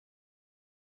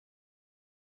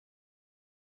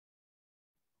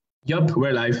Yup,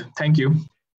 we're live. Thank you.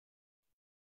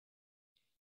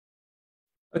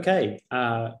 Okay,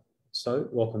 so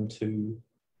welcome to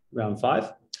round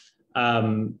 5.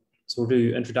 So we'll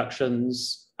do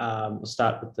introductions. We'll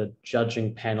start with the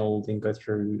judging panel, then go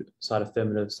through side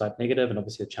affirmative, side negative, and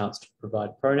obviously a chance to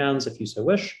provide pronouns if you so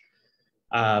wish.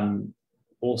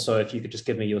 Also, if you could just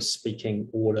give me your speaking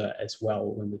order as well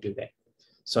when we do that.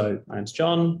 So my name's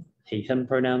John, he, him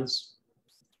pronouns.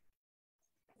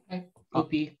 Okay,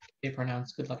 Uphie, they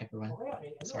pronouns. Good luck, everyone.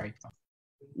 Sorry.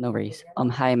 No worries.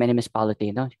 Hi, my name is Paolo,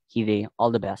 Taino, he, they, all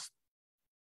the best.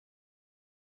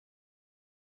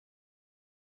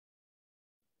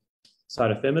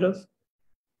 Side affirmative.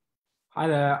 Hi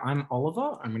there, I'm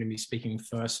Oliver. I'm going to be speaking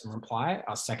first in reply.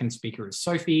 Our second speaker is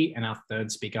Sophie, and our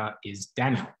third speaker is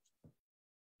Daniel.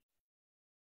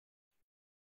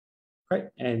 Great,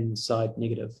 and side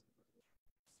negative.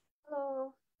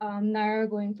 Hello, Nayara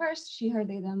going first, she, her,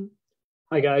 they, them.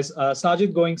 Hi guys,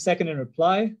 Sajid going second in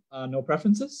reply, no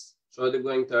preferences. Sourodip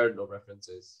going third, no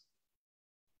preferences.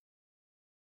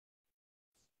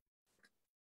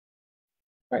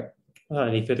 Great. Without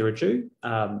any further ado,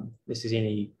 if there's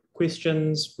any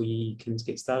questions, we can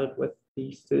get started with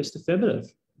the first affirmative.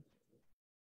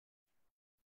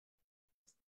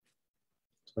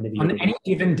 On any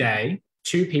given day,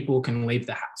 2 people can leave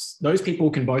the house. Those people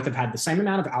can both have had the same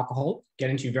amount of alcohol, get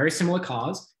into very similar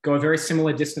cars, go a very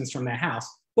similar distance from their house,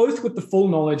 both with the full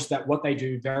knowledge that what they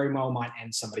do very well might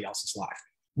end somebody else's life.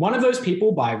 One of those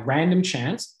people, by random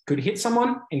chance, could hit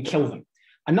someone and kill them.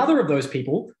 Another of those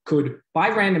people could, by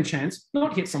random chance,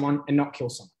 not hit someone and not kill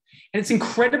someone. And it's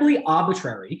incredibly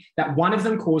arbitrary that one of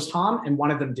them caused harm and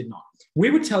one of them did not. We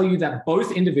would tell you that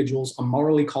both individuals are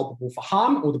morally culpable for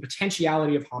harm or the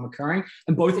potentiality of harm occurring,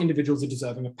 and both individuals are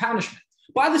deserving of punishment.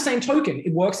 By the same token,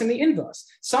 it works in the inverse.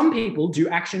 Some people do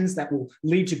actions that will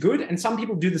lead to good, and some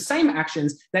people do the same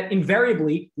actions that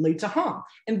invariably lead to harm.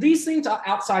 And these things are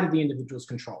outside of the individual's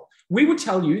control. We would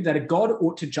tell you that a God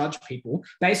ought to judge people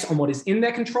based on what is in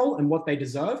their control and what they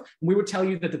deserve. And we would tell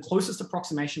you that the closest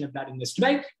approximation of that in this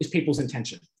debate is people's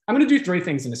intention. I'm going to do 3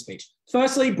 things in this speech.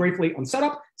 Firstly, briefly on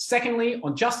setup. Secondly,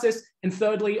 on justice. And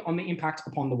thirdly, on the impact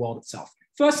upon the world itself.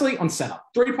 Firstly, on setup.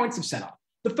 3 points of setup.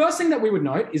 The first thing that we would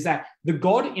note is that the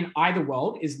God in either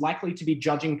world is likely to be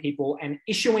judging people and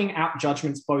issuing out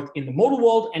judgments both in the mortal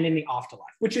world and in the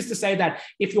afterlife, which is to say that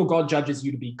if your God judges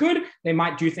you to be good, they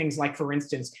might do things like, for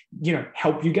instance,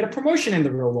 help you get a promotion in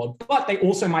the real world, but they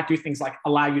also might do things like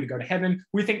allow you to go to heaven.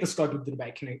 We think the scope of the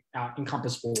debate can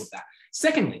encompass all of that.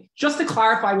 Secondly, just to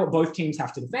clarify what both teams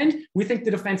have to defend, we think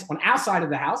the defense on our side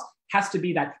of the house has to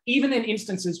be that even in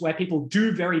instances where people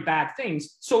do very bad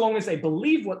things, so long as they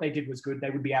believe what they did was good, they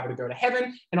would be able to go to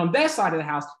heaven. And on their side of the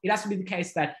house, it has to be the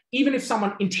case that even if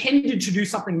someone intended to do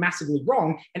something massively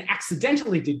wrong and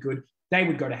accidentally did good, they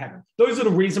would go to heaven. Those are the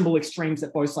reasonable extremes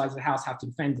that both sides of the house have to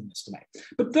defend in this debate.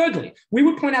 But thirdly, we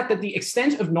would point out that the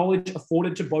extent of knowledge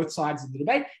afforded to both sides of the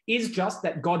debate is just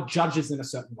that God judges in a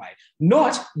certain way,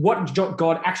 not what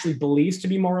God actually believes to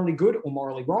be morally good or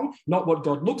morally wrong, not what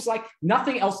God looks like.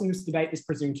 Nothing else in this debate is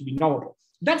presumed to be knowable.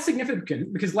 That's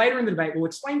significant because later in the debate, we'll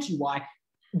explain to you why.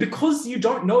 Because you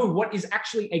don't know what is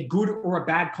actually a good or a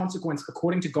bad consequence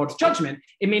according to God's judgment,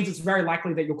 it means it's very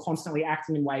likely that you're constantly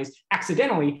acting in ways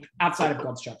accidentally outside of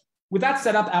God's judgment. With that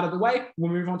setup out of the way,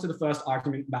 we'll move on to the first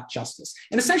argument about justice.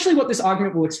 And essentially what this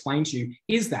argument will explain to you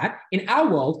is that in our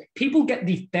world, people get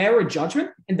the fairer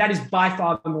judgment, and that is by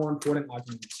far the more important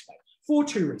argument in this debate, for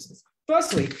 2 reasons.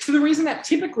 Firstly, for the reason that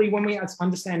typically when we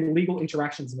understand legal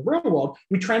interactions in the real world,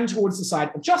 we trend towards the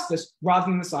side of justice rather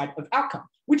than the side of outcome,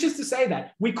 which is to say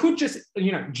that we could just,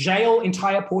 jail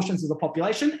entire portions of the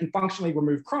population and functionally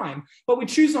remove crime, but we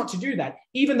choose not to do that,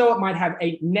 even though it might have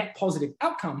a net positive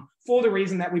outcome for the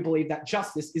reason that we believe that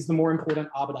justice is the more important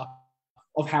arbiter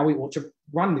of how we ought to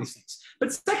run these things.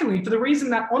 But secondly, for the reason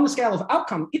that on the scale of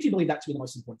outcome, if you believe that to be the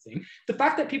most important thing, the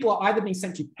fact that people are either being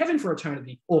sent to heaven for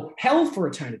eternity or hell for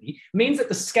eternity means that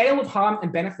the scale of harm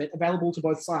and benefit available to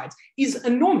both sides is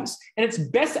enormous. And it's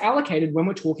best allocated when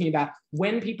we're talking about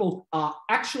when people are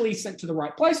actually sent to the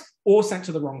right place or sent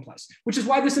to the wrong place, which is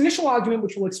why this initial argument,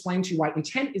 which will explain to you why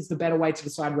intent is the better way to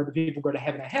decide whether people go to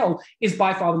heaven or hell, is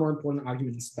by far the more important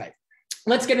argument in this debate.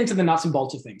 Let's get into the nuts and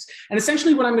bolts of things. And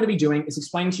essentially what I'm going to be doing is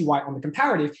explaining to you why on the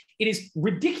comparative, it is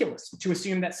ridiculous to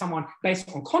assume that someone based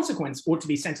on consequence ought to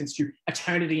be sentenced to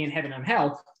eternity in heaven and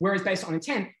hell, whereas based on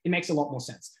intent, it makes a lot more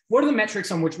sense. What are the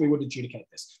metrics on which we would adjudicate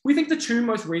this? We think the 2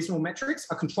 most reasonable metrics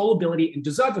are controllability and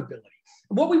deservability.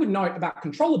 What we would note about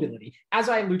controllability, as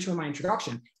I allude to in my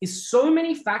introduction, is so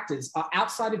many factors are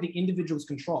outside of the individual's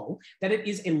control that it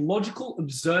is a logical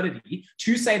absurdity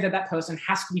to say that that person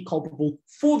has to be culpable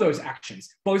for those actions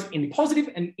actions, both in the positive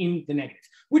and in the negative,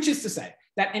 which is to say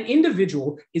that an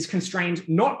individual is constrained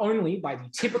not only by the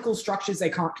typical structures they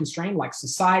can't constrain, like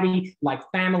society, like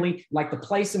family, like the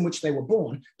place in which they were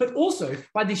born, but also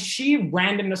by the sheer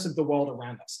randomness of the world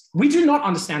around us. We do not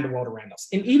understand the world around us.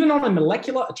 And even on a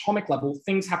molecular atomic level,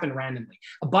 things happen randomly.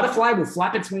 A butterfly will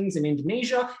flap its wings in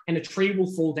Indonesia and a tree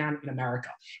will fall down in America.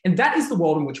 And that is the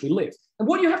world in which we live. And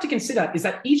what you have to consider is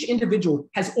that each individual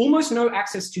has almost no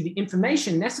access to the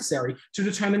information necessary to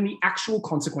determine the actual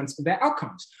consequence of their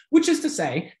outcomes, which is to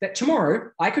say that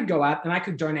tomorrow I could go out and I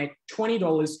could donate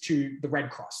 $20 to the Red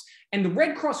Cross. And the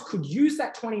Red Cross could use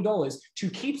that $20 to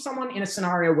keep someone in a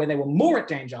scenario where they were more at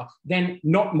danger than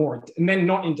not more, and then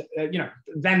not in,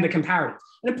 than the comparative.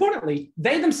 And importantly,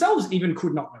 they themselves even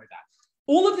could not know that.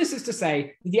 All of this is to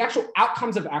say that the actual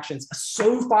outcomes of actions are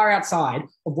so far outside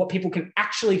of what people can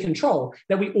actually control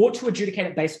that we ought to adjudicate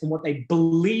it based on what they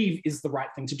believe is the right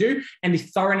thing to do and the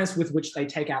thoroughness with which they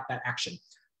take out that action.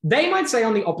 They might say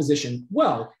on the opposition,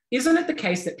 well, isn't it the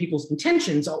case that people's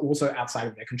intentions are also outside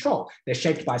of their control? They're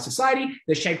shaped by society,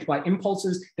 they're shaped by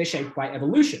impulses, they're shaped by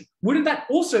evolution. Wouldn't that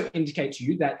also indicate to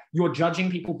you that you're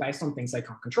judging people based on things they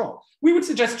can't control? We would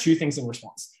suggest two things in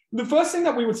response. The first thing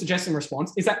that we would suggest in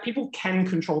response is that people can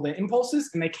control their impulses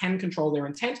and they can control their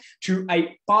intent to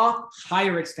a far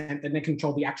higher extent than they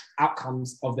control the actual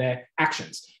outcomes of their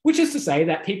actions, which is to say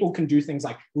that people can do things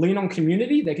like lean on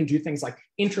community, they can do things like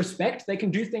introspect, they can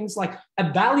do things like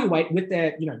evaluate with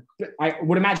their, I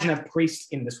would imagine a priest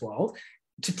in this world,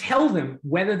 to tell them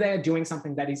whether they're doing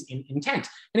something that is in intent.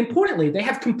 And importantly, they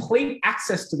have complete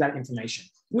access to that information,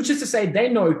 which is to say they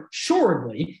know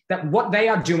assuredly that what they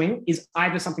are doing is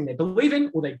either something they believe in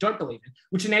or they don't believe in,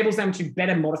 which enables them to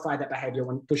better modify that behavior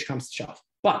when push comes to shove.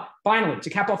 But finally, to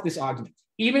cap off this argument,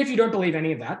 even if you don't believe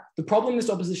any of that, the problem this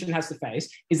opposition has to face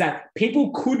is that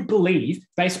people could believe,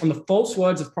 based on the false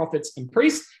words of prophets and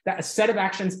priests, that a set of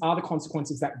actions are the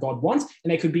consequences that God wants,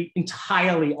 and they could be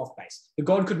entirely off base. The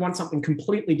God could want something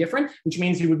completely different, which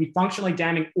means he would be functionally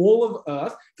damning all of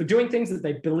Earth for doing things that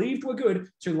they believed were good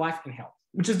to life and health,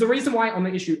 which is the reason why on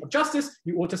the issue of justice,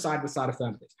 you ought to side with side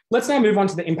affirmative. Let's now move on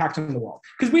to the impact on the world,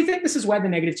 because we think this is where the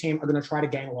negative team are going to try to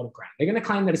gain a lot of ground. They're going to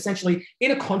claim that essentially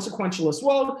in a consequentialist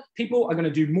world, people are going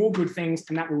to do more good things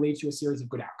and that will lead to a series of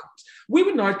good outcomes. We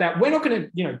would note that we're not going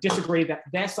to disagree that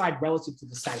their side relative to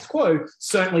the status quo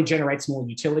certainly generates more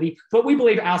utility, but we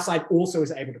believe our side also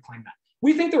is able to claim that.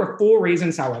 We think there are 4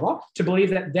 reasons, however, to believe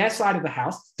that their side of the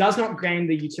house does not gain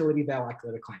the utility they're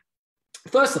likely to claim.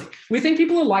 Firstly, we think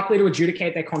people are likely to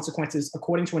adjudicate their consequences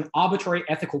according to an arbitrary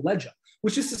ethical ledger,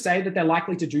 which is to say that they're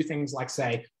likely to do things like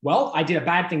say, well, I did a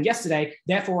bad thing yesterday,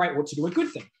 therefore I ought to do a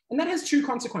good thing. And that has 2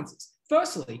 consequences.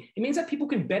 Firstly, it means that people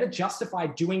can better justify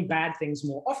doing bad things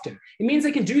more often. It means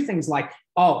they can do things like,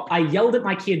 oh, I yelled at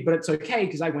my kid, but it's okay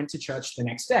because I went to church the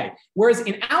next day. Whereas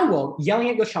in our world, yelling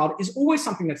at your child is always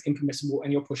something that's impermissible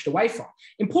and you're pushed away from.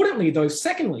 Importantly, though,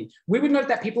 secondly, we would note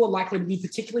that people are likely to be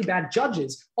particularly bad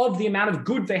judges of the amount of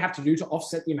good they have to do to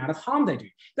offset the amount of harm they do.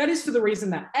 That is for the reason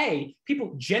that A,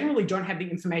 people generally don't have the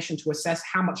information to assess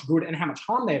how much good and how much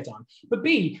harm they have done. But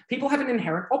B, people have an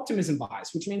inherent optimism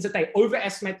bias, which means that they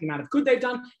overestimate the amount of good they've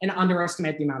done and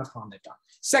underestimate the amount of harm they've done.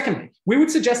 Secondly, we would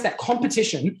suggest that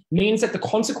competition means that the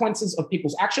consequences of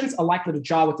people's actions are likely to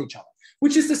jar with each other,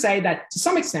 which is to say that to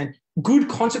some extent, good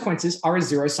consequences are a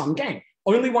zero-sum game.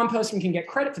 Only one person can get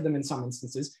credit for them in some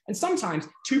instances, and sometimes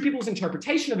 2 people's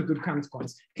interpretation of a good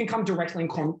consequence can come directly in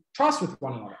contrast with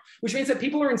one another, which means that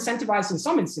people are incentivized in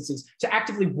some instances to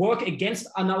actively work against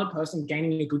another person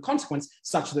gaining a good consequence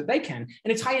such that they can,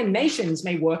 and entire nations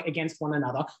may work against one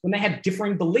another when they have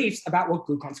differing beliefs about what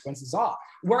good consequences are.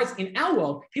 Whereas in our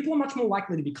world, people are much more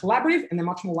likely to be collaborative and they're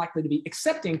much more likely to be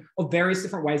accepting of various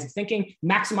different ways of thinking,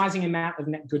 maximizing the amount of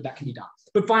net good that can be done.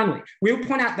 But finally, we will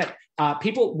point out that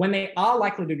people, when they are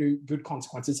likely to do good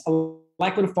consequences, are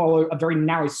likely to follow a very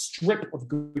narrow strip of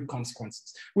good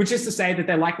consequences, which is to say that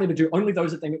they're likely to do only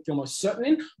those that they feel most certain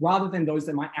in, rather than those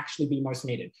that might actually be most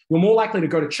needed. You're more likely to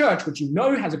go to church, which you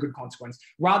know has a good consequence,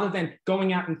 rather than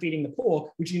going out and feeding the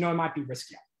poor, which you know might be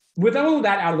riskier. With all of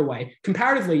that out of the way,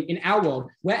 comparatively, in our world,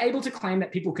 we're able to claim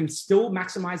that people can still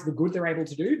maximize the good they're able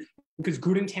to do because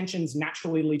good intentions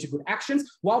naturally lead to good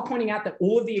actions, while pointing out that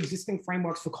all of the existing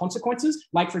frameworks for consequences,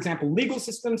 like, for example, legal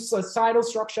systems, societal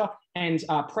structure, and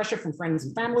pressure from friends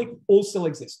and family, all still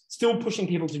exist, still pushing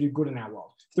people to do good in our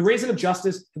world. For the reason of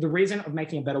justice, for the reason of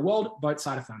making a better world, vote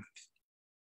side affirmative.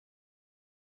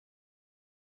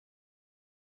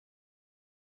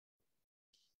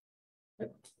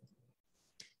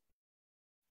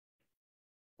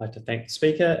 I'd like to thank the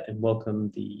speaker and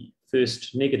welcome the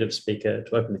first negative speaker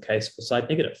to open the case for side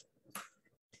negative.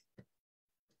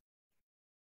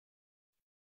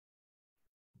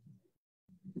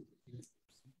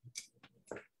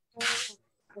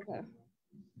 Okay.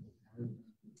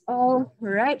 All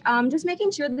right. Just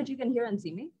making sure that you can hear and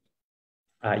see me.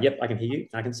 Yep, I can hear you.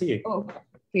 I can see you. Oh,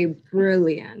 okay,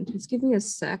 brilliant. Just give me a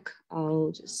sec.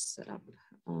 I'll just set up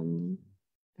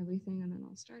everything and then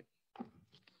I'll start.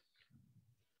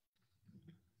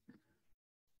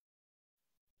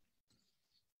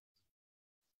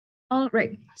 All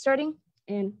right, starting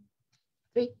in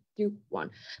 3, 2, 1.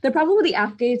 The problem with the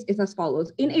app case is as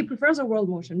follows. In a prefers a world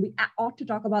motion, we ought to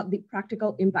talk about the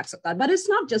practical impacts of that. But it's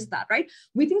not just that, right?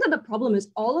 We think that the problem is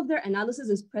all of their analysis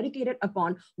is predicated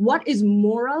upon what is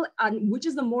moral and which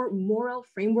is the more moral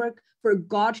framework for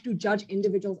God to judge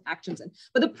individuals' actions in.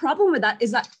 But the problem with that is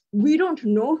that we don't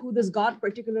know who this God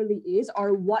particularly is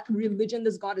or what religion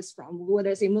this God is from,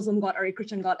 whether it's a Muslim God or a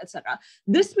Christian God, etc.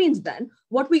 This means then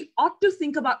what we ought to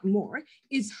think about more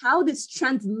is how this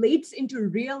translates into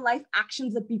real life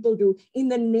actions that people do in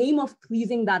the name of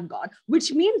pleasing that God,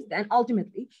 which means then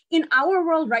ultimately in our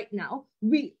world right now,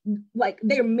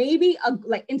 there may be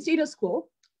in status quo,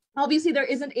 obviously, there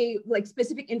isn't a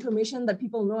specific information that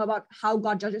people know about how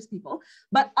God judges people,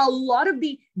 but a lot of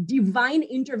the divine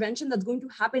intervention that's going to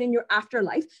happen in your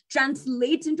afterlife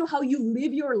translates into how you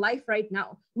live your life right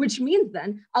now, which means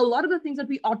then a lot of the things that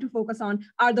we ought to focus on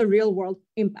are the real world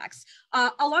impacts.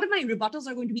 A lot of my rebuttals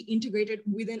are going to be integrated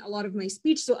within a lot of my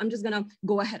speech, so I'm just gonna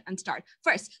go ahead and start.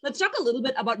 First, let's talk a little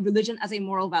bit about religion as a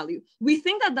moral value. We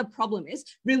think that the problem is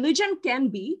religion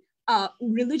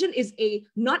is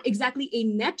not exactly a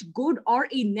net good or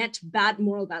a net bad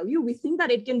moral value. We think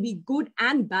that it can be good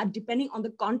and bad depending on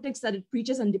the context that it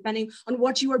preaches and depending on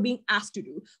what you are being asked to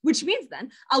do, which means then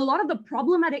a lot of the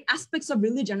problematic aspects of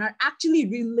religion are actually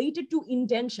related to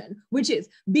intention, which is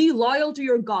be loyal to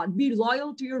your God, be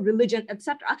loyal to your religion,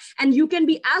 etc. And you can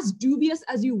be as dubious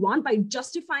as you want by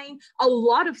justifying a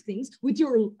lot of things with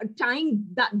your tying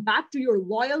that back to your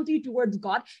loyalty towards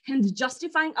God, hence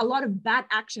justifying a lot of bad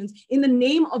actions in the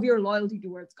name of your loyalty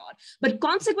towards God. But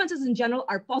consequences in general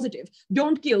are positive.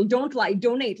 Don't kill, don't lie,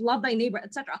 donate, love thy neighbor,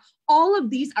 etc. All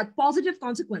of these are positive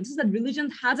consequences that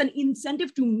religion has an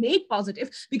incentive to make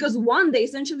positive because one, they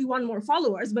essentially want more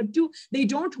followers, but two, they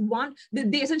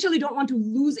essentially don't want to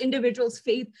lose individuals'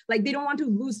 faith. Like they don't want to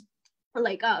lose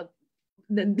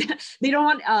they don't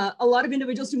want a lot of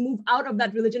individuals to move out of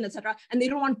that religion, etc. And they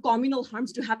don't want communal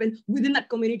harms to happen within that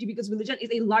community because religion is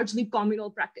a largely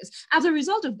communal practice. As a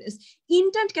result of this,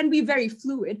 intent can be very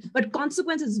fluid, but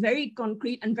consequence is very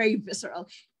concrete and very visceral.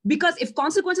 Because if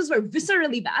consequences were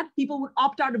viscerally bad, people would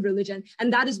opt out of religion.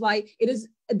 And that is why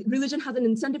religion has an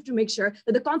incentive to make sure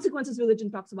that the consequences religion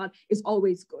talks about is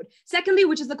always good. Secondly,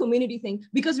 which is the community thing,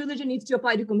 because religion needs to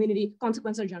apply to community,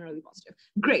 consequences are generally positive.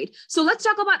 Great. So let's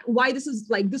talk about why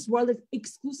this world is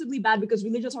exclusively bad because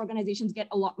religious organizations get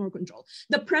a lot more control.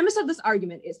 The premise of this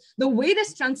argument is the way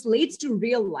this translates to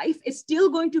real life is still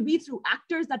going to be through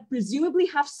actors that presumably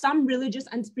have some religious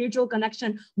and spiritual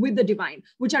connection with the divine,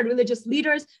 which are religious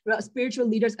leaders, spiritual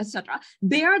leaders, etc.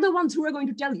 They are the ones who are going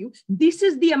to tell you this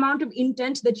is the amount of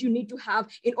intent that you need to have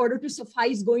in order to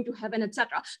suffice going to heaven,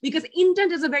 etc. Because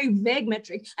intent is a very vague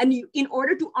metric, and in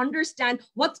order to understand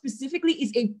what specifically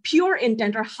is a pure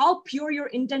intent or how pure your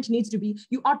intent needs to be,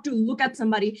 you ought to look at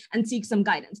somebody and seek some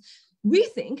guidance. We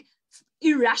think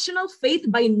irrational faith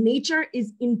by nature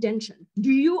is intention.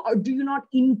 Do you or do you not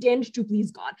intend to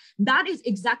please God? That is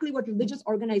exactly what religious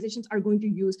organizations are going to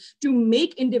use to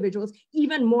make individuals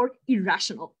even more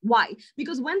irrational. Why?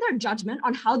 Because when their judgment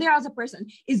on how they are as a person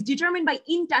is determined by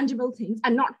intangible things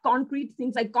and not concrete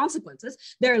things like consequences,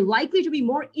 they're likely to be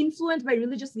more influenced by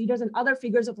religious leaders and other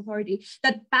figures of authority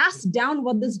that pass down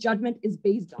what this judgment is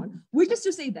based on. Which is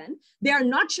to say then, they are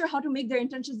not sure how to make their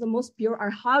intentions the most pure or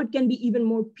how it can be even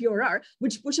more purer,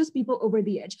 which pushes people over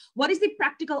the edge. What is the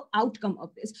practical outcome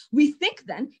of this? We think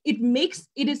then it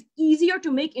is easier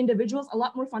to make individuals a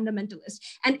lot more fundamentalist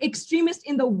and extremist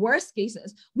in the worst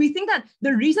cases. We think that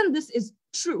the reason this is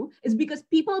true is because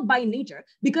people by nature,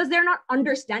 because they're not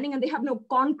understanding and they have no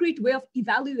concrete way of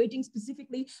evaluating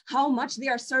specifically how much they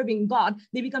are serving God,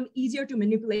 they become easier to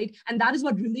manipulate. And that is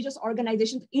what religious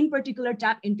organizations in particular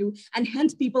tap into. And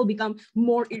hence people become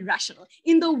more irrational.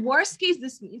 In the worst case,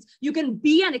 this means you can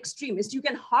be an extremist. You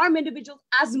can harm individuals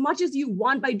as much as you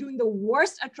want by doing the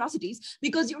worst atrocities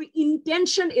because your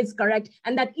intention is correct.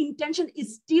 And that intention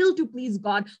is still to please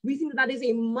God. We think that is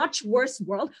a much worse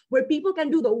world where people can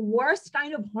do the worst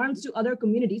kind of harms to other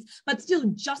communities, but still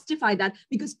justify that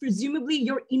because presumably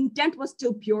your intent was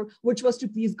still pure, which was to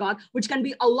please God, which can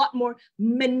be a lot more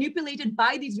manipulated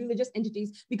by these religious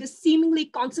entities because seemingly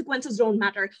consequences don't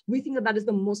matter. We think that that is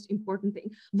the most important thing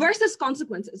versus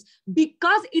consequences.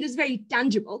 Because it is very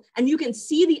tangible and you can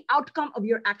see the outcome of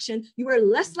your action, you are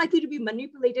less likely to be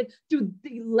manipulated to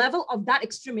the level of that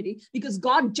extremity because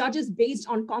God judges based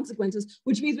on consequences,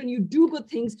 which means when you do good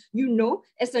things, you know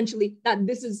essentially that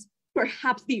this is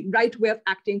perhaps the right way of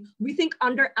acting. We think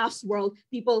under Af's world,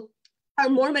 people are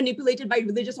more manipulated by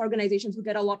religious organizations who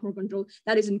get a lot more control.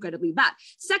 That is incredibly bad.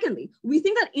 Secondly, we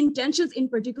think that intentions in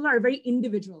particular are very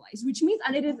individualized, which means,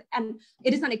 and it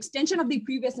is an extension of the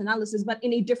previous analysis, but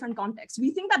in a different context.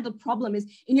 We think that the problem is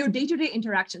in your day-to-day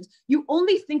interactions, you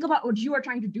only think about what you are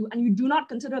trying to do and you do not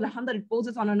consider the harm that it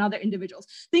poses on another individuals.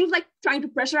 Things like trying to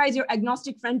pressurize your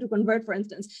agnostic friend to convert, for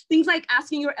instance. Things like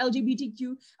asking your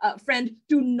LGBTQ friend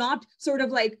to not sort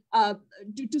of like,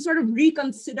 to sort of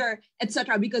reconsider,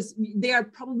 etc., because they are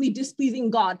probably displeasing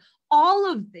God. All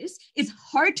of this is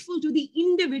hurtful to the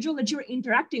individual that you're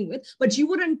interacting with, but you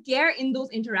wouldn't care in those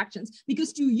interactions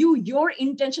because to you, your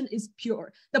intention is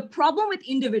pure. The problem with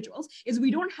individuals is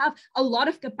we don't have a lot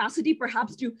of capacity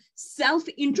perhaps to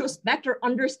self-introspect or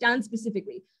understand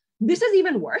specifically. This is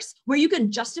even worse, where you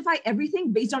can justify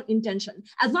everything based on intention.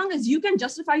 As long as you can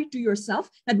justify to yourself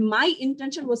that my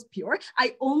intention was pure,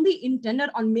 I only intended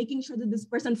on making sure that this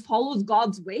person follows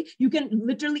God's way,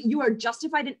 you are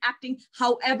justified in acting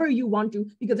however you want to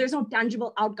because there's no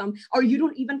tangible outcome, or you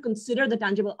don't even consider the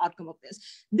tangible outcome of this.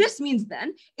 This means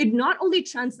then it not only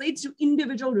translates to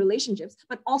individual relationships,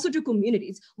 but also to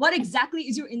communities. What exactly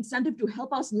is your incentive to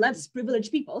help us less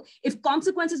privileged people if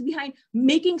consequences behind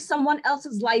making someone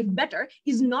else's life better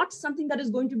is not something that is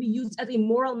going to be used as a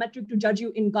moral metric to judge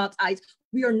you in God's eyes?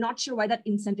 We are not sure why that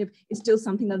incentive is still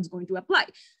something that's going to apply.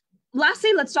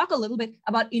 Lastly, let's talk a little bit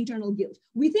about internal guilt.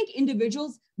 We think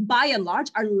individuals, by and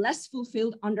large, are less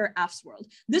fulfilled under Af's world.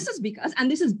 This is because, and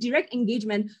this is direct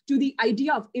engagement to the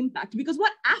idea of impact, because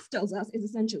what Af tells us is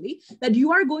essentially that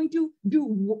you are going to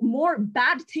do more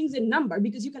bad things in number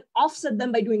because you can offset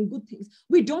them by doing good things.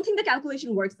 We don't think the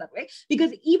calculation works that way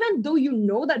because even though you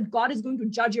know that God is going to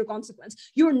judge your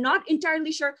consequence, you're not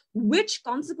entirely sure which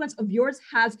consequence of yours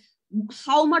has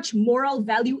how much moral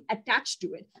value attached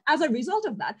to it. As a result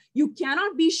of that, you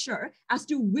cannot be sure as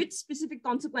to which specific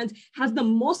consequence has the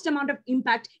most amount of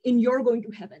impact in your going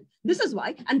to heaven. This is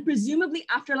why, and presumably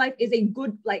afterlife is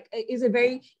a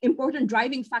very important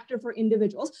driving factor for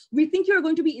individuals. We think you're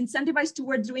going to be incentivized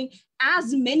towards doing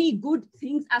as many good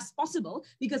things as possible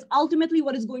because ultimately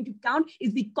what is going to count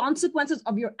is the consequences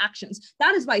of your actions.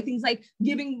 That is why things like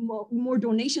giving more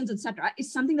donations, etc.,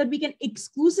 is something that we can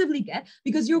exclusively get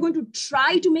because you're going to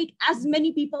try to make as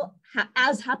many people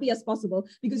as happy as possible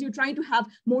because you're trying to have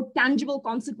more tangible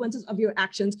consequences of your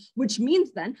actions, which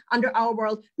means then under our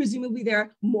world, presumably there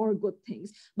are more good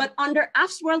things. But under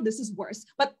Af's world, this is worse.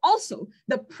 But also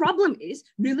the problem is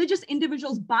religious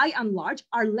individuals by and large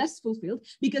are less fulfilled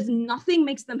because nothing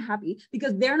makes them happy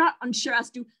because they're not unsure as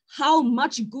to how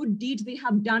much good deeds they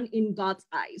have done in God's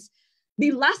eyes.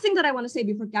 The last thing that I want to say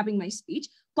before capping my speech,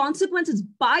 consequences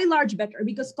by large better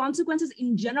because consequences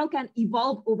in general can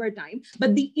evolve over time,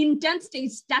 but the intent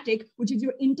stays static, which is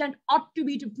your intent ought to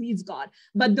be to please God.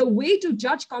 But the way to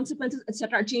judge consequences,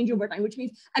 etc., change over time, which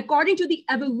means according to the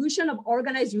evolution of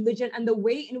organized religion and the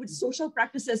way in which social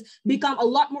practices become a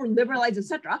lot more liberalized,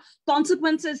 etc.,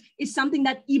 consequences is something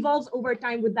that evolves over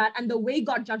time with that, and the way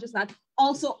God judges that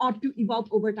also ought to evolve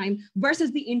over time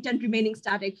versus the intent remaining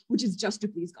static, which is just to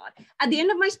please God. At the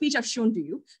end of my speech, I've shown to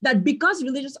you that because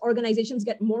religious organizations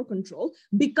get more control,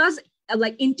 because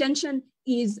intention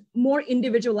is more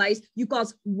individualized, you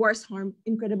cause worse harm.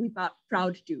 Incredibly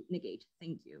proud to negate.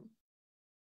 Thank you.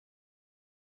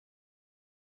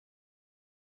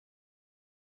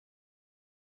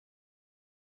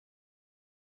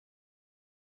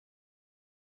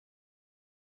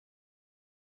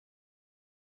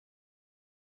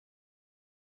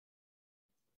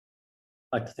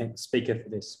 I'd like to thank the speaker for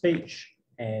their speech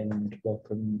and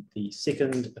welcome the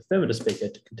second affirmative speaker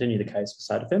to continue the case for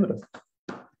side affirmative.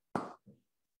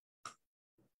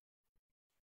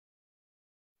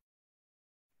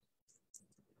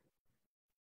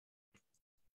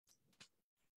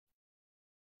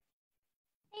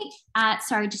 Hey,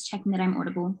 sorry, just checking that I'm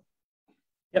audible.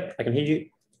 Yep, I can hear you.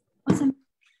 Awesome.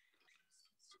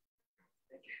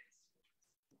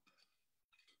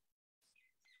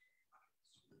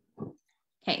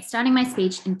 Okay, starting my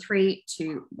speech in 3,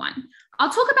 2, 1. I'll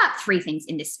talk about three things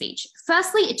in this speech.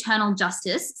 Firstly, eternal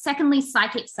justice. Secondly,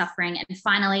 psychic suffering. And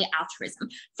finally, altruism.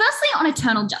 Firstly, on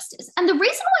eternal justice. And the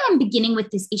reason why I'm beginning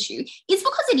with this issue is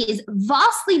because it is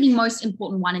vastly the most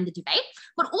important one in the debate,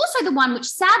 but also the one which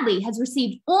sadly has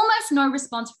received almost no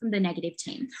response from the negative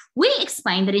team. We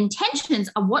explain that intentions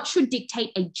are what should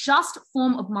dictate a just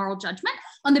form of moral judgment,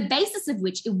 on the basis of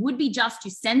which it would be just to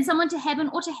send someone to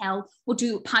heaven or to hell, or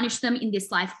to punish them in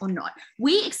this life or not.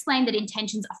 We explain that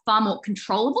intentions are far more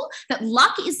controllable, that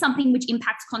luck is something which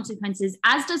impacts consequences,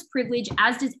 as does privilege,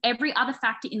 as does every other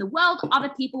factor in the world, other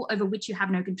people over which you have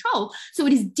no control. So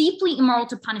it is deeply immoral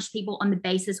to punish people on the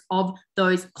basis of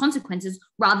those consequences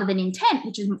rather than intent,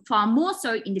 which is far more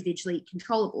so individually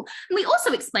controllable. And we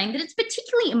also explain that it's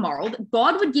particularly immoral that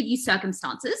God would give you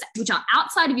circumstances which are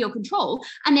outside of your control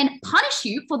and then punish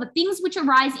you for the things which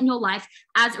arise in your life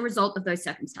as a result of those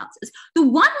circumstances. The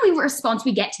one response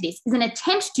we get to this is an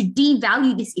attempt to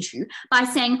devalue this issue by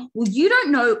saying, well, you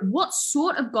don't know what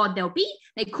sort of God they'll be.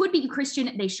 They could be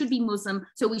Christian, they should be Muslim,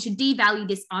 so we should devalue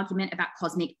this argument about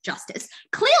cosmic justice.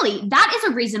 Clearly, that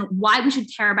is a reason why we should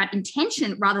care about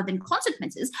intention rather than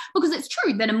consequences, because it's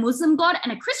true that a Muslim God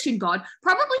and a Christian God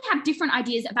probably have different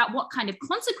ideas about what kind of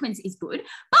consequence is good,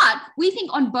 but we think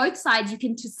on both sides you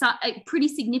can, to a pretty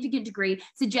significant degree,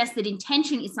 suggest that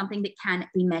intention is something that can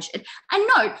be measured. And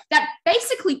note that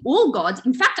basically all gods,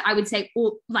 in fact, I would say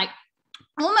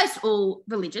almost all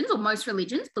religions, or most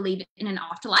religions, believe in an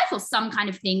afterlife or some kind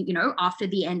of thing, after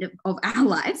the end of our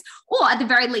lives, or at the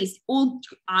very least, all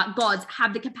gods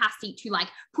have the capacity to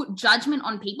put judgment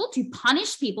on people, to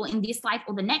punish people in this life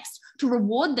or the next, to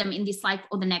reward them in this life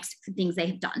or the next for things they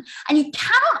have done. And you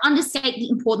cannot understate the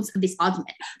importance of this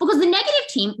argument, because the negative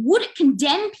team would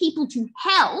condemn people to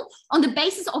hell on the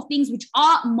basis of things which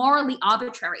are morally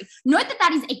arbitrary. Note that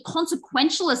that is a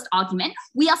consequentialist argument.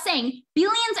 We are saying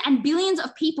billions and billions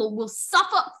of people will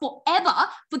suffer forever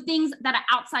for things that are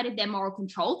outside of their moral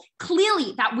control.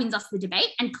 Clearly, that wins us the debate,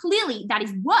 and clearly that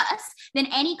is worse than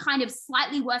any kind of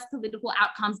slightly worse political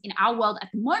outcomes in our world at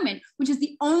the moment, which is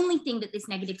the only thing that this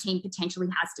negative team potentially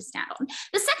has to stand on.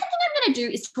 The second thing I'm going to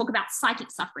do is to talk about psychic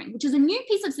suffering, which is a new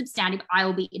piece of substantive I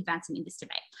will be advancing in this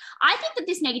debate. I think that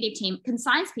this negative team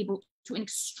consigns people to an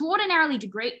extraordinarily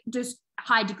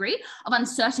high degree of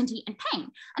uncertainty and pain.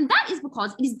 And that is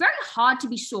because it is very hard to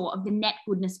be sure of the net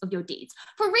goodness of your deeds,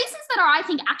 for reasons that are, I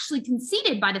think, actually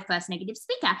conceded by the first negative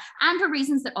speaker, and for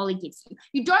reasons that Ollie gives you.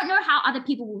 You don't know how other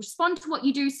people will respond to what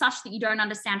you do, such that you don't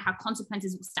understand how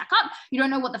consequences will stack up. You don't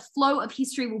know what the flow of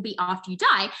history will be after you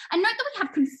die. And note that we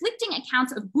have conflicting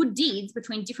accounts of good deeds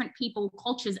between different people,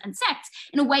 cultures, and sects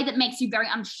in a way that makes you very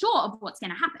unsure of what's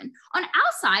going to happen. On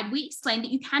our side, we explain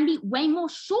that you can be way more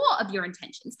sure of your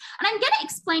intentions. And I'm going to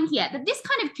explain here that this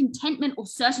kind of contentment or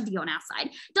certainty on our side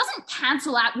doesn't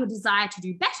cancel out your desire to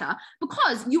do better,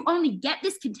 because you only get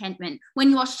this contentment when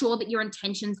you are sure that your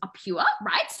intentions are pure,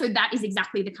 right? So that is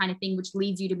exactly the kind of thing which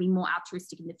leads you to be more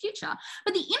altruistic in the future.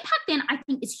 But the impact then, I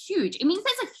think, is huge. It means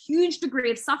there's a huge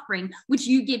degree of suffering which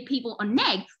you give people on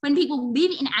neg when people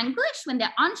live in anguish, when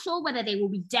they're unsure whether they will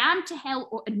be damned to hell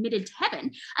or admitted to heaven.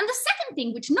 And the second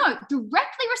thing, which note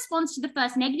directly responds to the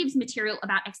first negatives material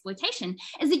about exploitation,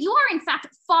 is that you are in fact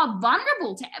far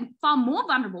more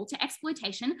vulnerable to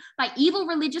exploitation by evil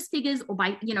religious figures or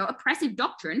by oppressive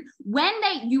doctrine when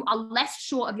you are less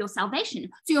sure of your salvation.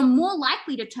 So you're more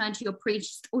likely to turn to your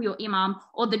priest or your imam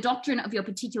or the doctrine of your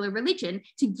particular religion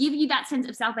to give you that sense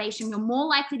of salvation. You're more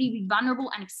likely to be vulnerable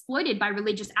and exploited by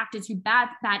religious actors who bad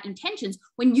intentions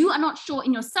when you are not sure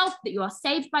in yourself that you are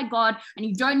saved by God and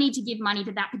you don't need to give money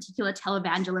to that particular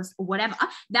televangelist or whatever.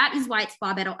 That is why it's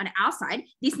far better on our side.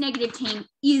 This negative team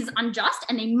is unjust,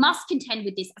 and they must contend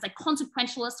with this as a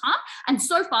consequentialist harm, and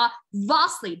so far,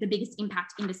 vastly the biggest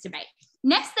impact in this debate.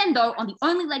 Next then, though, on the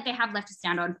only leg they have left to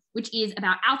stand on, which is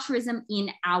about altruism in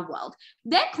our world.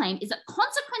 Their claim is that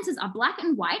consequences are black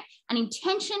and white and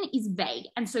intention is vague.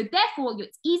 And so therefore,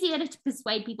 it's easier to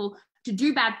persuade people to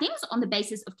do bad things on the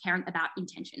basis of caring about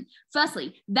intention.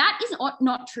 Firstly, that is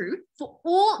not true for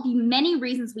all the many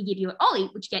reasons we give you at Ollie,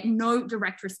 which get no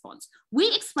direct response.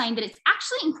 We explain that it's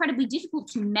actually incredibly difficult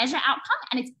to measure outcome,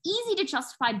 and it's easy to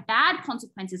justify bad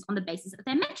consequences on the basis of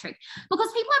their metric,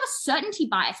 because people have a certainty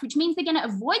bias, which means they're going to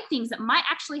avoid things that might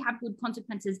actually have good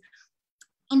consequences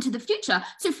into the future.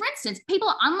 So for instance, people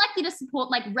are unlikely to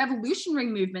support revolutionary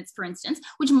movements, for instance,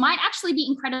 which might actually be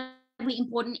incredibly incredibly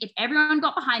important if everyone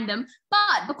got behind them,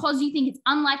 but because you think it's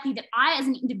unlikely that I as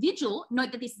an individual,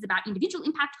 note that this is about individual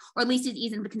impact, or at least it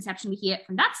is in the conception we hear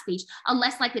from that speech, are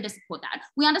less likely to support that.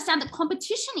 We understand that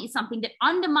competition is something that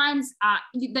undermines,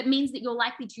 that means that you're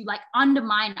likely to like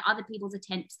undermine other people's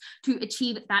attempts to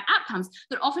achieve that outcomes,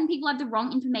 that often people have the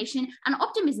wrong information and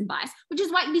optimism bias, which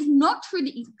is why it is not true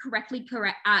that you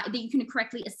can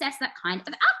correctly assess that kind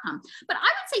of outcome. But I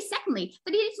would say secondly,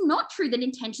 that it is not true that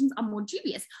intentions are more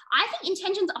dubious. I think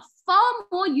intentions are far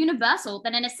more universal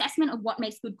than an assessment of what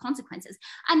makes good consequences.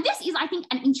 And this is, I think,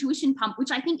 an intuition pump,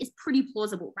 which I think is pretty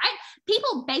plausible, right?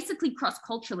 People basically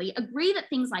cross-culturally agree that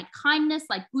things like kindness,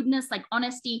 like goodness, like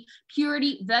honesty,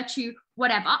 purity, virtue,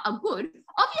 whatever, are good.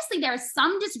 Obviously, there is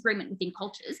some disagreement within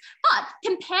cultures, but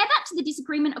compare that to the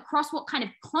disagreement across what kind of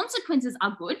consequences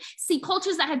are good. See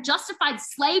cultures that have justified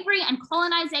slavery and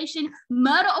colonization,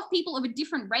 murder of people of a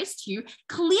different race to you.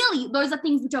 Clearly, those are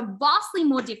things which are vastly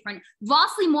more different,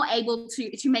 vastly more able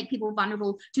to make people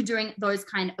vulnerable to doing those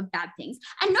kind of bad things.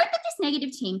 And note that this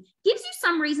negative team gives you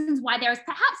some reasons why there is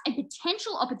perhaps a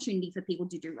potential opportunity for people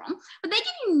to do wrong, but they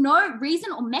give you no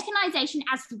reason or mechanization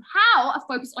as to how a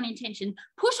focus on intention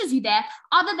pushes you there,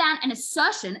 other than an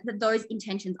assertion that those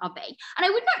intentions are vague. And I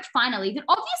would note finally that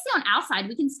obviously on our side,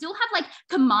 we can still have like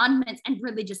commandments and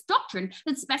religious doctrine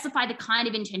that specify the kind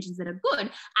of intentions that are good.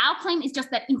 Our claim is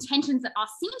just that intentions that are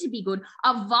seen to be good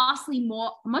are vastly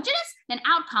more homogenous than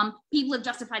outcome. People have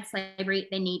justified slavery,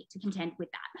 they need to contend with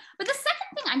that. But the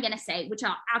second thing I'm going to say, which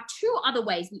are our two other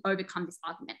ways we overcome this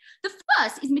argument. The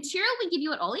first is material we give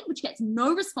you at Ollie, which gets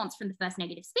no response from the first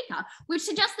negative speaker, which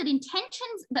suggests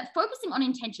that focusing on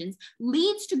intentions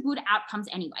leads to good outcomes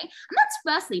anyway. And that's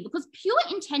firstly because pure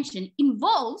intention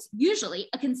involves usually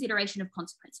a consideration of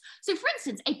consequence. So for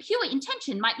instance, a pure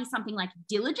intention might be something like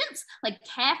diligence, like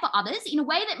care for others in a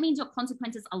way that means your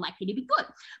consequences are likely to be good.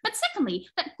 But secondly,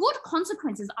 that good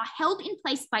consequences are held in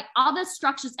place by other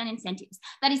structures and incentives.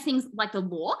 That is things like the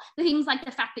law, the things like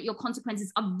the fact that your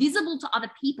consequences are visible to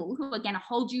other people who are going to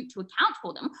hold you to account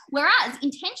for them, whereas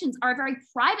intentions are a very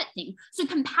private thing. So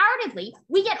comparatively,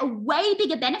 we get a way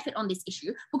bigger benefit on this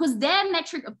issue because their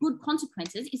metric of good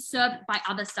consequences is served by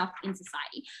other stuff in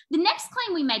society. The next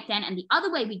claim we make then, and the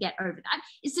other way we get over that,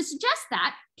 is to suggest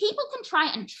that people can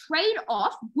try and trade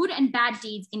off good and bad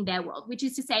deeds in their world, which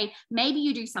is to say, maybe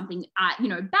you do something,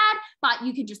 bad, but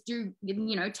you could just do,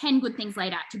 10 good things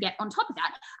later to get on top of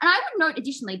that. And I would note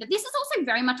additionally that this is also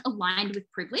very much aligned with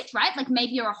privilege, right? Like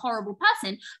maybe you're a horrible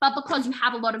person, but because you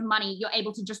have a lot of money, you're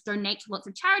able to just donate to lots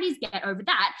of charities, get over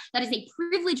that. That is a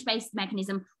privilege-based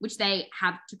mechanism which they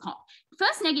have to comp.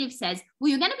 First negative says, well,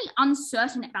 you're going to be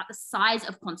uncertain about the size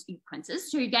of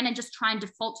consequences, so you're going to just try and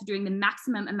default to doing the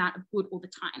maximum amount of good all the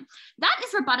time. That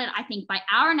is rebutted, I think, by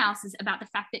our analysis about the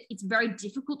fact that it's very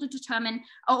difficult to determine,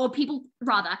 or people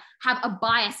rather have a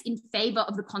bias in favor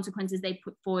of the consequences they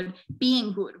put forward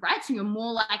being good, right? So you're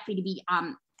more likely to be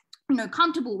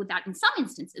comfortable with that in some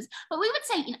instances, but we would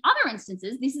say in other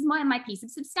instances, this is where my piece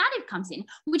of substantive comes in,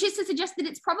 which is to suggest that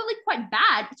it's probably quite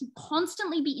bad to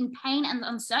constantly be in pain and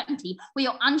uncertainty where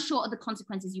you're unsure of the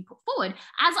consequences you put forward.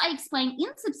 As I explained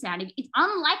in substantive, it's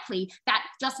unlikely that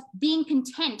just being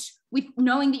content with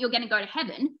knowing that you're going to go to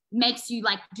heaven makes you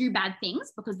like do bad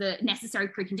things, because the necessary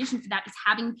precondition for that is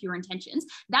having pure intentions.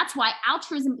 That's why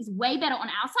altruism is way better on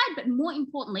our side, but more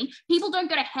importantly, people don't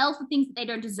go to hell for things that they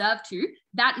don't deserve to.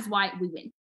 That is why we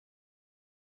win.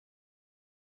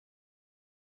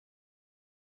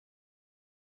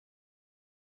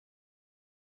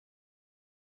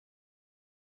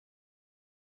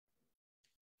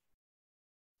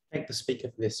 Thank the speaker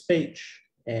for their speech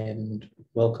and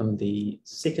welcome the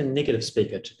second negative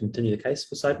speaker to continue the case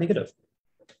for side negative.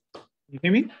 You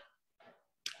hear me?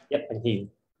 Yep, I can hear you.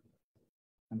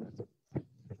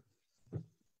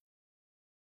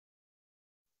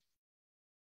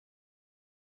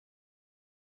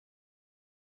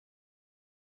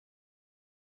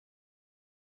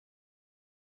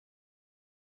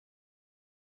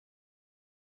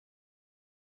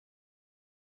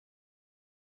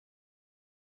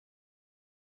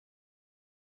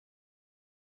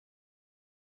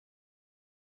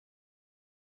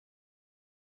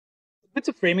 Bits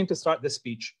of framing to start this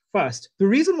speech. First, the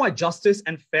reason why justice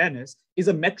and fairness is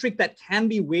a metric that can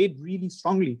be weighed really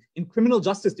strongly in criminal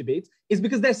justice debates is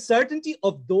because there's certainty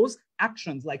of those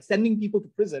actions, like sending people to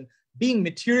prison, being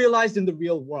materialized in the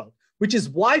real world, which is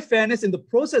why fairness in the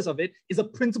process of it is a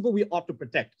principle we ought to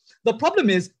protect. The problem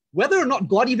is whether or not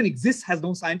God even exists has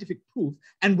no scientific proof,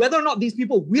 and whether or not these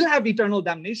people will have eternal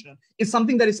damnation is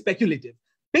something that is speculative.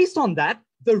 Based on that,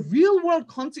 the real world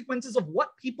consequences of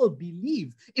what people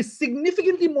believe is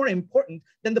significantly more important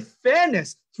than the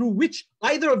fairness through which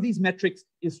either of these metrics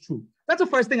is true. That's the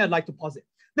first thing I'd like to posit.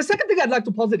 The second thing I'd like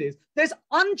to posit is there's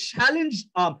unchallenged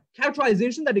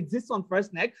characterization that exists on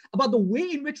First Neg about the way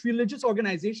in which religious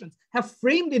organizations have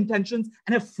framed intentions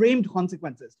and have framed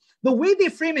consequences. The way they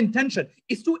frame intention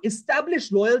is to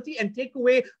establish loyalty and take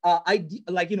away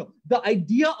the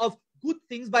idea of good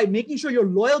things by making sure you're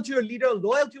loyal to your leader,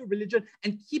 loyal to your religion,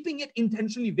 and keeping it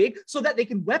intentionally vague so that they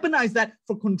can weaponize that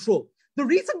for control. The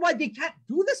reason why they can't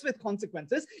do this with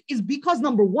consequences is because,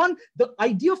 number one, the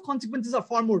idea of consequences are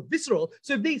far more visceral.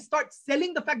 So if they start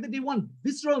selling the fact that they want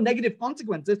visceral negative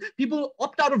consequences, people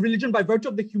opt out of religion by virtue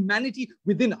of the humanity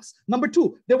within us. Number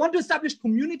two, they want to establish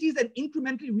communities and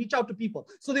incrementally reach out to people.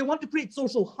 So they want to create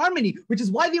social harmony, which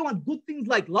is why they want good things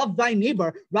like love thy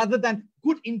neighbor rather than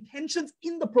good intentions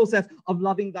in the process of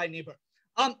loving thy neighbor.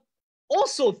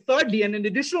 Also, thirdly, and an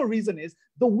additional reason is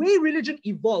the way religion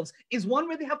evolves is one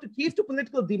where they have to cave to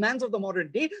political demands of the modern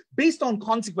day based on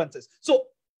consequences. So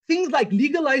things like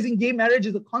legalizing gay marriage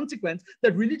is a consequence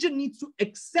that religion needs to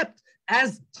accept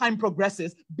as time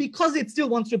progresses because it still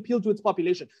wants to appeal to its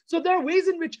population. So there are ways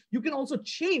in which you can also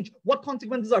change what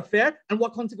consequences are fair and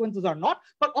what consequences are not,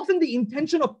 but often the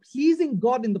intention of pleasing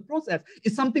God in the process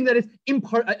is something that is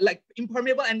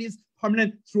impermeable and is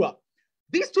permanent throughout.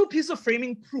 These two pieces of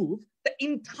framing prove the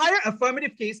entire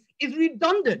affirmative case is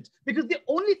redundant because the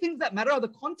only things that matter are the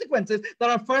consequences that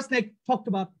our First Neg talked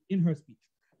about in her speech.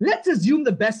 Let's assume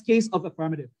the best case of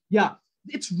affirmative. Yeah,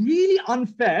 it's really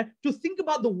unfair to think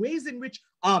about the ways in which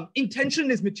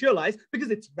intention is materialized because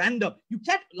it's random. You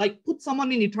can't put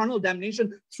someone in eternal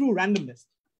damnation through randomness.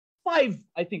 5,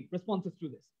 I think, responses to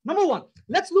this. Number one,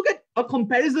 let's look at a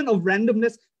comparison of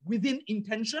randomness within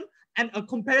intention and a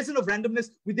comparison of randomness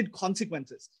within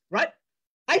consequences, right?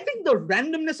 I think the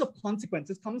randomness of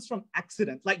consequences comes from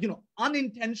accidents,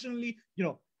 unintentionally,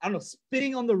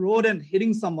 spitting on the road and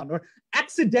hitting someone, or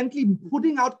accidentally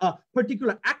putting out a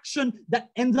particular action that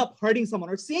ends up hurting someone,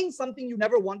 or saying something you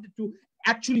never wanted to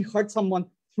actually hurt someone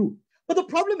through. But the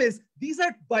problem is these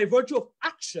are by virtue of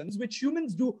actions which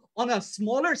humans do on a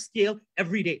smaller scale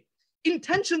every day.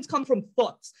 Intentions come from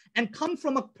thoughts and come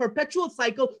from a perpetual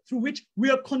cycle through which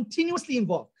we are continuously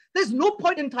involved. There's no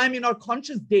point in time in our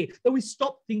conscious day that we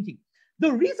stop thinking.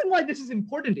 The reason why this is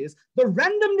important is the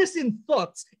randomness in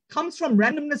thoughts comes from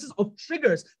randomnesses of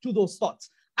triggers to those thoughts.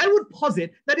 I would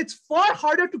posit that it's far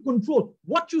harder to control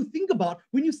what you think about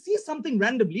when you see something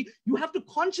randomly. You have to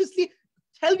consciously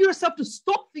tell yourself to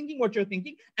stop thinking what you're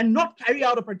thinking and not carry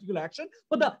out a particular action.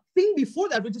 But the thing before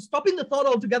that, which is stopping the thought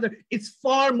altogether, is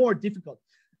far more difficult.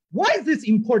 Why is this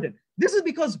important? This is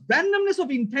because randomness of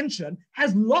intention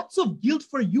has lots of guilt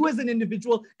for you as an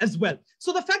individual as well.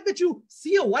 So the fact that you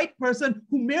see a white person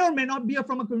who may or may not be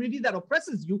from a community that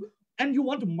oppresses you, and you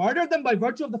want to murder them by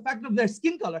virtue of the fact of their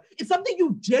skin color, it's something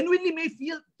you genuinely may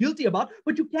feel guilty about,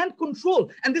 but you can't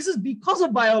control. And this is because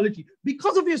of biology,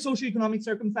 because of your socioeconomic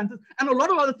circumstances, and a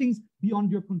lot of other things beyond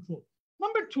your control.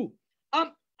 Number two, I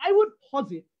would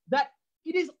posit that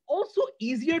it is also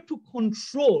easier to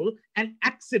control an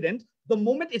accident the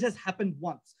moment it has happened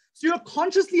once. So you're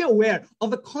consciously aware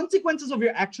of the consequences of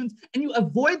your actions and you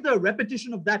avoid the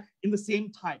repetition of that in the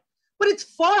same time. But it's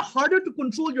far harder to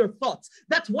control your thoughts.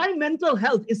 That's why mental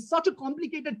health is such a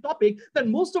complicated topic that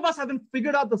most of us haven't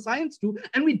figured out the science to,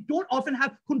 and we don't often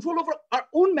have control over our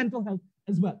own mental health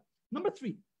as well. Number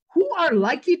three, who are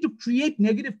likely to create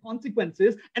negative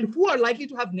consequences and who are likely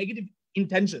to have negative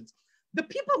intentions? The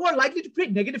people who are likely to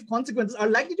create negative consequences are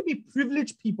likely to be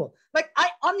privileged people. Like, I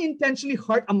unintentionally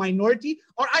hurt a minority,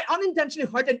 or I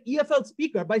unintentionally hurt an EFL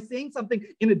speaker by saying something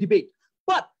in a debate.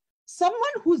 But someone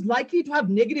who's likely to have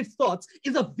negative thoughts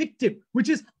is a victim, which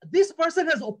is, this person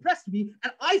has oppressed me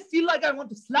and I feel like I want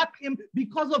to slap him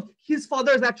because of his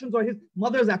father's actions or his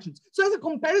mother's actions. So as a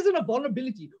comparison of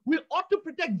vulnerability, we ought to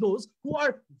protect those who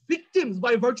are victims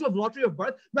by virtue of lottery of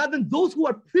birth rather than those who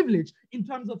are privileged in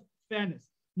terms of fairness.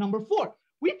 Number four,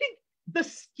 we think the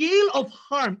scale of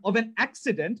harm of an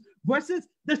accident versus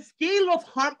the scale of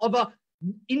harm of an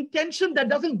intention that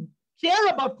doesn't care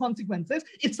about consequences,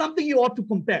 it's something you ought to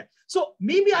compare. So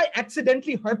maybe I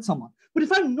accidentally hurt someone, but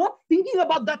if I'm not thinking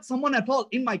about that someone at all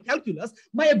in my calculus,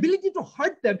 my ability to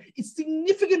hurt them is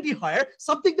significantly higher,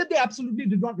 something that they absolutely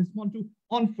did not respond to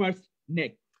on first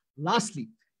neg. Lastly,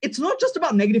 it's not just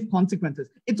about negative consequences.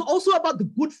 It's also about the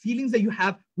good feelings that you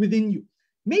have within you.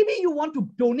 Maybe you want to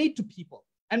donate to people,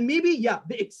 and maybe, yeah,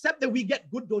 they accept that we get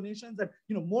good donations and,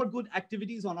 more good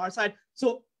activities on our side.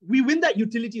 So we win that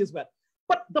utility as well.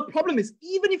 But the problem is,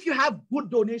 even if you have good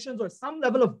donations or some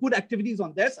level of good activities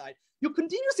on their side, you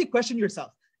continuously question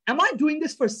yourself. Am I doing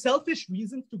this for selfish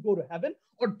reasons to go to heaven?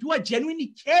 Or do I genuinely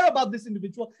care about this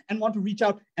individual and want to reach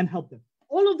out and help them?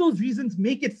 All of those reasons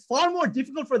make it far more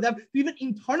difficult for them to even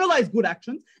internalize good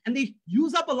actions, and they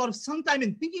use up a lot of sun time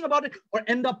in thinking about it or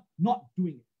end up not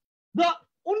doing it. The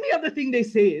only other thing they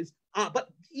say is, but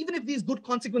even if these good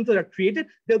consequences are created,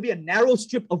 there'll be a narrow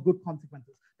strip of good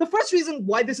consequences. The first reason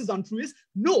why this is untrue is,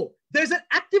 no, there's an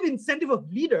active incentive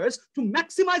of leaders to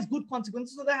maximize good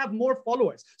consequences so they have more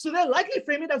followers. So they'll likely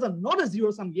frame it as not a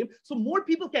zero-sum game, so more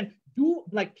people can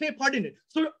play a part in it.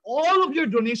 So all of your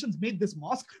donations made this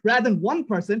mosque rather than one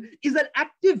person is an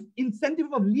active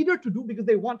incentive of leader to do because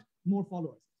they want more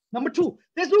followers. Number two,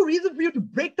 there's no reason for you to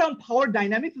break down power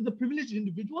dynamics as a privileged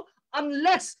individual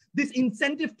unless this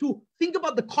incentive to think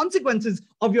about the consequences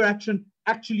of your action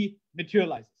actually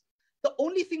materializes. The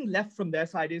only thing left from their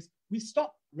side is we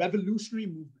stop revolutionary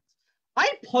movements.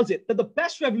 I posit that the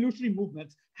best revolutionary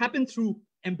movements happen through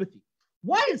empathy.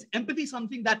 Why is empathy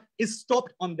something that is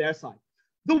stopped on their side?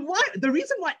 The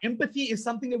reason why empathy is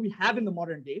something that we have in the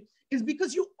modern day is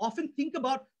because you often think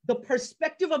about the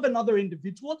perspective of another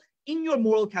individual in your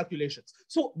moral calculations.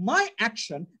 So my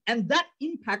action and that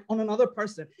impact on another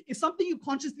person is something you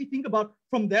consciously think about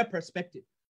from their perspective.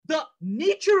 The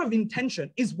nature of intention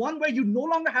is one where you no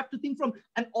longer have to think from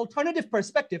an alternative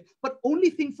perspective, but only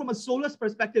think from a soulless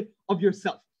perspective of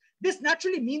yourself. This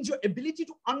naturally means your ability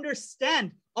to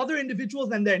understand other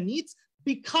individuals and their needs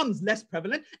becomes less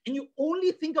prevalent, and you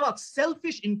only think about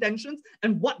selfish intentions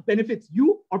and what benefits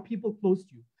you or people close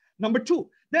to you. Number two,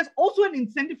 there's also an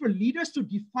incentive for leaders to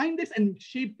define this and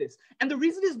shape this. And the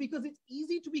reason is because it's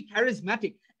easy to be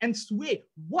charismatic and sway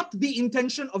what the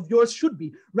intention of yours should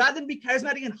be, rather than be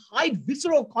charismatic and hide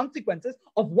visceral consequences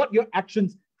of what your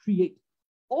actions create.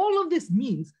 All of this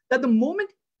means that the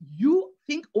moment you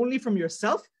think only from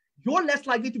yourself, you're less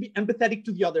likely to be empathetic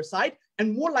to the other side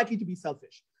and more likely to be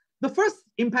selfish. The first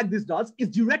impact this does is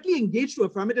directly engage to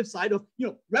affirmative side of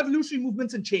revolutionary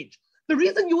movements and change. The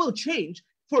reason you will change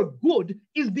for good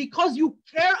is because you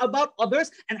care about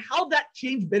others and how that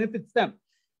change benefits them.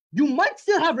 You might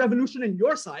still have revolution in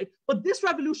your side, but this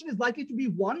revolution is likely to be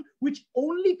one which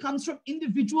only comes from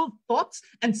individual thoughts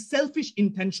and selfish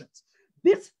intentions.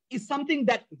 This is something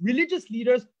that religious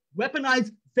leaders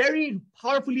weaponize very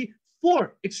powerfully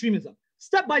for extremism.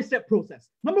 Step-by-step process.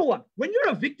 Number one, when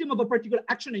you're a victim of a particular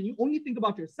action and you only think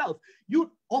about yourself,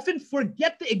 you often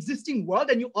forget the existing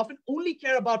world and you often only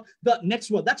care about the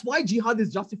next world. That's why jihad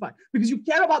is justified, because you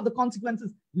care about the consequences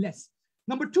less.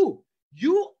 Number two,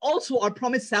 you also are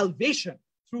promised salvation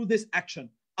through this action.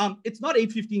 It's not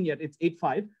 8:15 yet, it's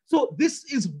 8:05. So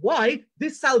this is why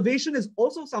this salvation is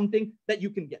also something that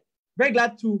you can get. Very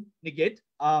glad to negate.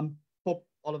 Hope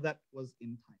all of that was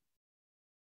in time.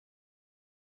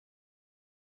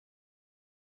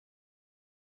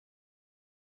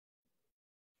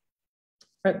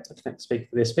 Great, thanks, Speaker,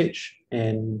 for their speech,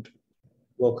 and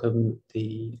welcome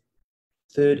the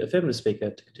third affirmative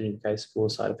speaker to continue the case for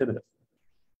side affirmative.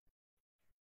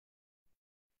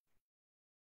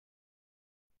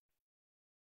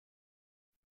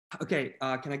 Okay,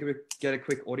 can I get a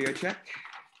quick audio check?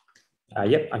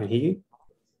 Yep, I can hear you.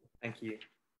 Thank you.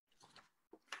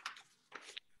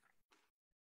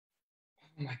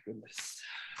 Oh my goodness.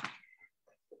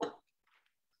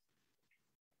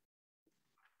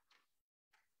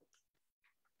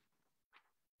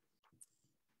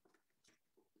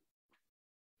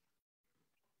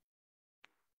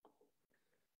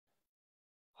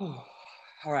 Oh,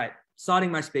 all right, starting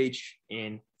my speech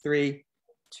in 3,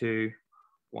 2,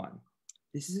 1.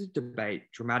 This is a debate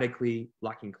dramatically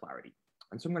lacking clarity.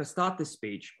 And so I'm going to start this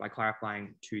speech by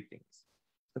clarifying two things.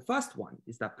 The first one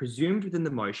is that presumed within the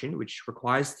motion, which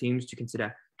requires teams to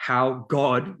consider how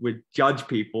God would judge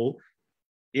people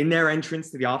in their entrance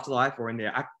to the afterlife or in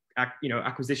their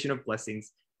acquisition of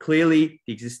blessings, clearly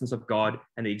the existence of God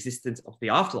and the existence of the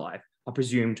afterlife are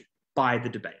presumed by the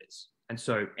debaters. And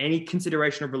so any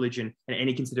consideration of religion and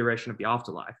any consideration of the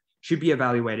afterlife should be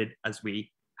evaluated as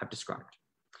we have described.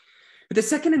 But the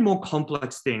second and more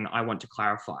complex thing I want to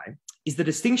clarify is the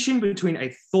distinction between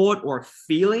a thought or a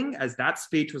feeling, as that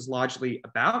speech was largely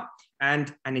about,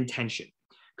 and an intention.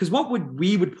 Because what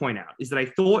we would point out is that a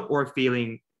thought or a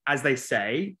feeling, as they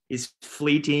say, is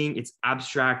fleeting, it's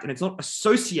abstract, and it's not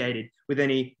associated with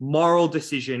any moral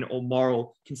decision or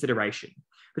moral consideration.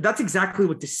 But that's exactly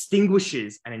what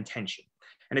distinguishes an intention.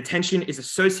 An intention is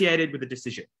associated with a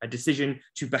decision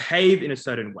to behave in a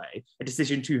certain way, a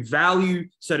decision to value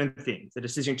certain things, a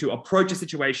decision to approach a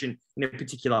situation in a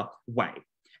particular way.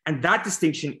 And that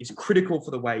distinction is critical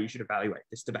for the way you should evaluate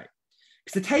this debate.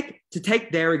 Because to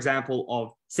take their example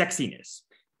of sexiness,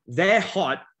 They're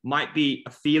hot might be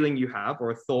a feeling you have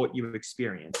or a thought you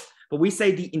experience. But we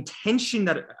say the intention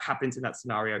that happens in that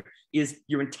scenario is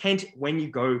your intent when you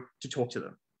go to talk to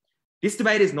them. This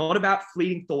debate is not about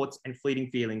fleeting thoughts and fleeting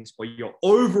feelings, but your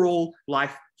overall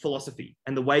life philosophy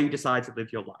and the way you decide to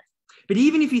live your life. But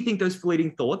even if you think those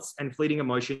fleeting thoughts and fleeting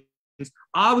emotions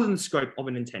are within the scope of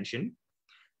an intention,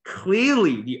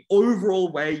 clearly the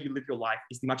overall way you live your life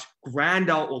is the much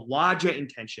grander or larger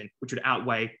intention, which would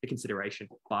outweigh the consideration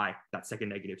by that second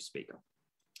negative speaker.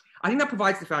 I think that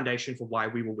provides the foundation for why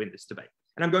we will win this debate.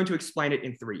 And I'm going to explain it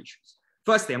in 3 issues.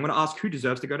 Firstly, I'm going to ask who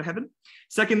deserves to go to heaven.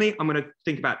 Secondly, I'm going to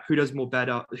think about who does more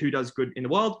better, who does good in the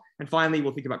world. And finally,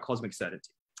 we'll think about cosmic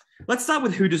certainty. Let's start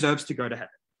with who deserves to go to heaven.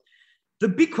 The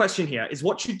big question here is,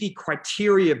 what should the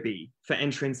criteria be for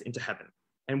entrance into heaven?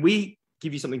 And we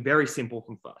give you something very simple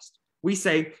from first. We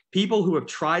say people who have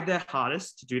tried their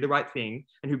hardest to do the right thing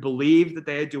and who believe that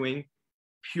they are doing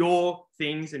pure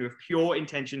things and with pure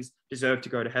intentions deserve to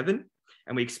go to heaven.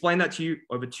 And we explain that to you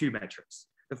over 2 metrics.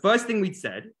 The first thing we'd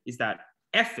said is that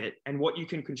effort and what you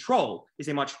can control is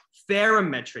a much fairer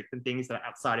metric than things that are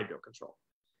outside of your control.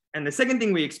 And the second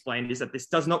thing we explained is that this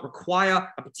does not require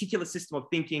a particular system of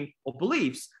thinking or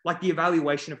beliefs like the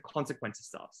evaluation of consequences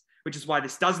does, which is why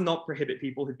this does not prohibit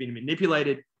people who've been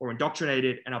manipulated or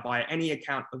indoctrinated and are by any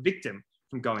account a victim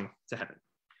from going to heaven.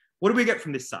 What do we get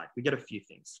from this side? We get a few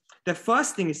things. Their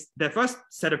first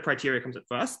set of criteria comes at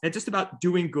first. And it's just about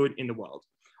doing good in the world.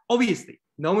 Obviously,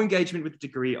 no engagement with the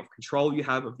degree of control you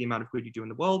have of the amount of good you do in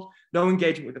the world, no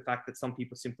engagement with the fact that some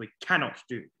people simply cannot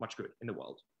do much good in the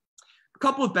world. A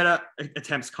couple of better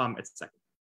attempts come at second.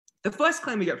 The first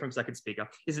claim we get from second speaker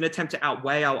is an attempt to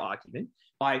outweigh our argument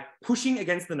by pushing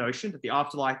against the notion that the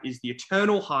afterlife is the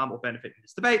eternal harm or benefit in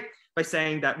this debate by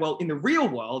saying that, well, in the real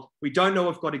world, we don't know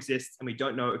if God exists and we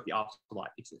don't know if the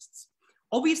afterlife exists.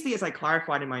 Obviously, as I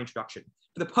clarified in my introduction,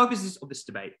 for the purposes of this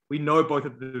debate, we know both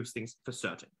of those things for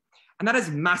certain. And that has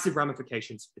massive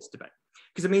ramifications for this debate,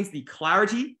 because it means the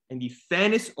clarity and the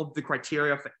fairness of the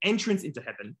criteria for entrance into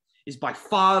heaven is by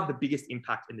far the biggest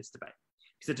impact in this debate,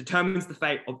 because it determines the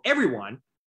fate of everyone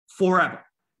forever,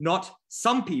 not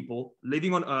some people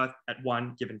living on earth at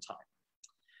one given time.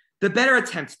 The better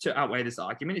attempt to outweigh this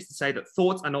argument is to say that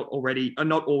thoughts are not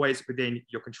always within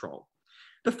your control.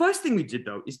 The first thing we did,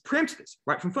 though, is preempt this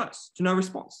right from first to no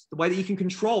response. The way that you can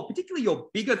control, particularly your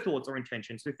bigger thoughts or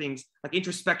intentions, through things like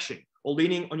introspection or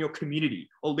leaning on your community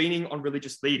or leaning on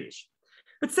religious leaders.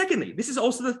 But secondly, this is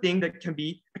also the thing that can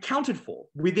be accounted for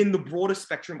within the broader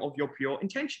spectrum of your pure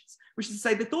intentions, which is to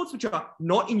say the thoughts which are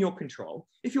not in your control,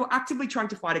 if you're actively trying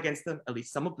to fight against them at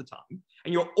least some of the time,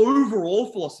 and your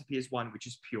overall philosophy is one which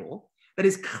is pure, that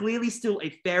is clearly still a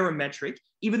fairer metric,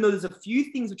 even though there's a few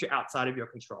things which are outside of your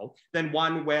control, than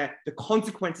one where the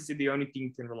consequences are the only thing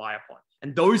you can rely upon.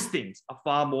 And those things are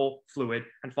far more fluid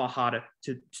and far harder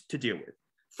to deal with.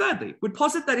 Thirdly, we'd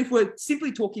posit that if we're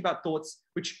simply talking about thoughts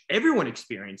which everyone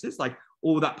experiences, like,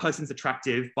 oh, that person's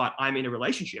attractive, but I'm in a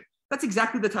relationship, that's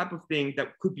exactly the type of thing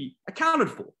that could be accounted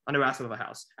for under our side of the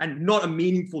house and not a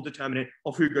meaningful determinant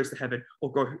of who goes to heaven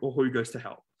or who goes to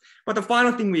hell. But the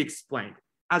final thing we explained,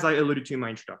 as I alluded to in my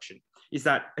introduction, is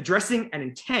that addressing an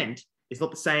intent is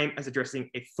not the same as addressing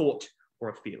a thought or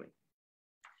a feeling.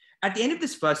 At the end of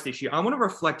this first issue, I want to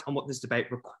reflect on what this debate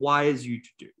requires you to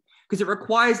do, because it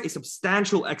requires a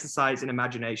substantial exercise in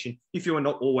imagination if you're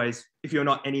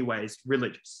not anyways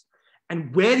religious.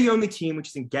 And we're the only team which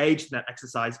is engaged in that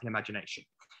exercise in imagination.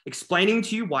 Explaining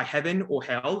to you why heaven or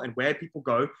hell and where people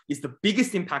go is the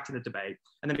biggest impact in the debate,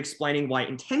 and then explaining why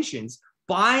intentions,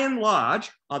 by and large,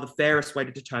 are the fairest way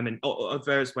to determine, or the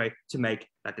fairest way to make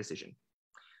that decision.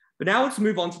 But now let's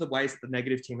move on to the ways that the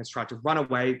negative team has tried to run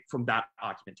away from that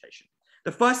argumentation.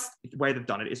 The first way they've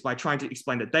done it is by trying to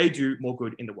explain that they do more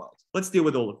good in the world. Let's deal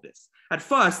with all of this. At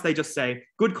first, they just say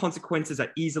good consequences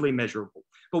are easily measurable.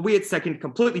 But we at second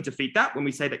completely defeat that when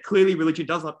we say that clearly religion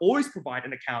does not always provide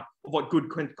an account of what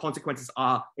good consequences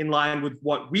are in line with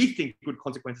what we think good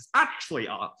consequences actually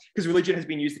are, because religion has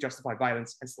been used to justify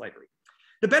violence and slavery.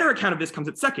 The better account of this comes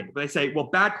at second, where they say, well,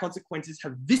 bad consequences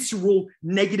have visceral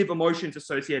negative emotions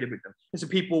associated with them. And so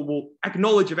people will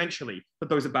acknowledge eventually that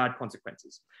those are bad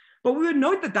consequences. But we would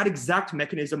note that that exact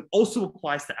mechanism also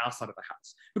applies to our side of the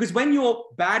house. Because when your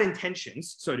bad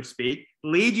intentions, so to speak,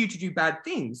 lead you to do bad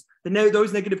things, then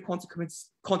those negative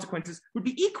consequences would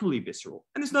be equally visceral.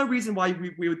 And there's no reason why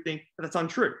we would think that that's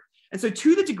untrue. And so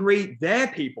to the degree their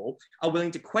people are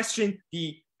willing to question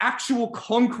the actual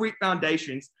concrete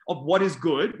foundations of what is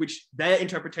good, which their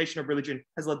interpretation of religion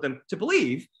has led them to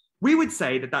believe, we would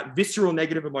say that that visceral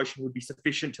negative emotion would be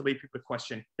sufficient to lead people to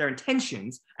question their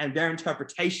intentions and their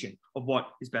interpretation of what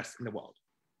is best in the world.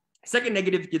 Second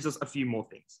negative gives us a few more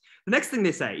things. The next thing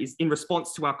they say is in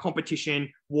response to our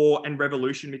competition, war, and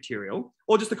revolution material,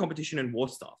 or just the competition and war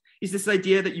stuff, is this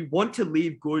idea that you want to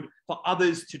leave good for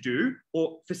others to do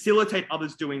or facilitate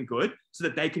others doing good so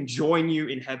that they can join you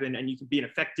in heaven and you can be an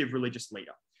effective religious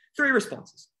leader. 3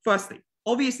 responses. Firstly,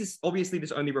 obviously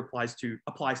this only applies to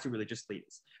religious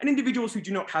leaders and individuals who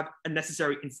do not have a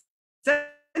necessary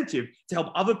incentive to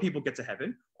help other people get to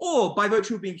heaven, or by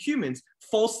virtue of being humans,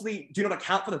 falsely do not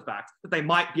account for the fact that they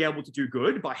might be able to do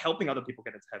good by helping other people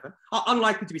get into heaven, are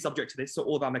unlikely to be subject to this, so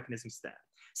all of our mechanisms stand.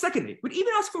 Secondly, we'd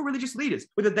even ask for religious leaders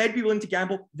whether they'd be willing to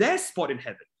gamble their spot in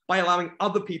heaven by allowing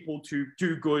other people to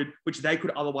do good, which they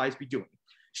could otherwise be doing.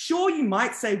 Sure, you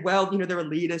might say, well, they're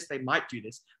elitists, they might do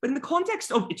this, but in the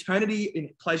context of eternity in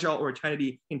pleasure or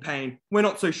eternity in pain, we're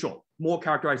not so sure. More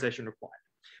characterization required.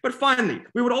 But finally,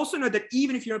 we would also note that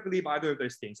even if you don't believe either of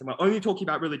those things, and we're only talking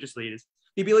about religious leaders,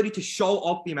 the ability to show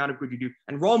off the amount of good you do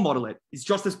and role model it is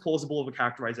just as plausible of a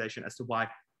characterization as to why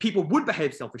people would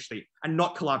behave selfishly and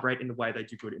not collaborate in the way they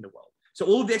do good in the world. So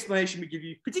all of the explanation we give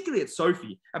you, particularly at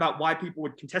Sophie, about why people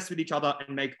would contest with each other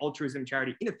and make altruism and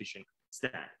charity inefficient,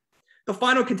 stand. The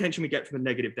final contention we get from the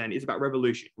negative then is about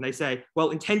revolution. And they say, well,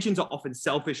 intentions are often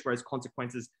selfish, whereas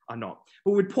consequences are not.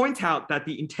 But we'd point out that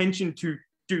the intention to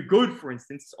do good, for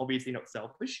instance, is obviously not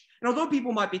selfish. And although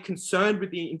people might be concerned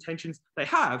with the intentions they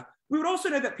have, we would also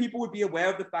know that people would be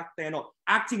aware of the fact they are not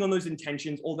acting on those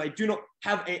intentions, or they do not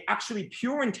have a actually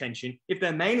pure intention if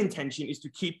their main intention is to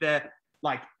keep their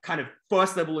kind of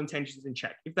first level intentions in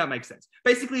check, if that makes sense.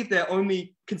 Basically, if their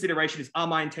only consideration is, are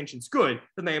my intentions good,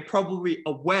 then they are probably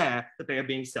aware that they are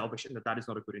being selfish and that that is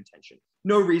not a good intention.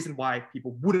 No reason why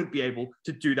people wouldn't be able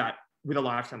to do that with a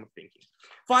lifetime of thinking.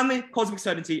 Finally, cosmic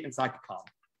certainty and psychic calm.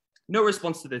 No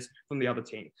response to this from the other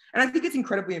team. And I think it's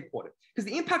incredibly important because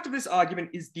the impact of this argument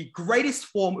is the greatest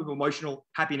form of emotional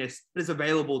happiness that is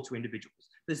available to individuals.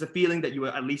 There's a feeling that you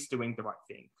are at least doing the right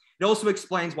thing. It also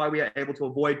explains why we are able to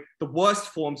avoid the worst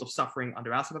forms of suffering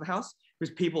under our side of the house,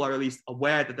 because people are at least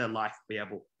aware that their life will be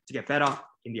able to get better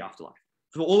in the afterlife.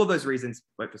 For all of those reasons,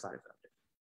 vote for side affirmative.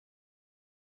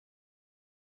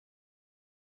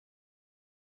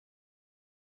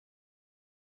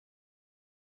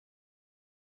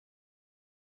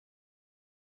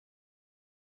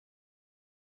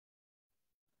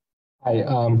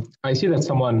 Hi, I see that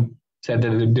someone said that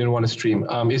they didn't want to stream.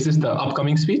 Is this the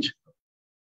upcoming speech?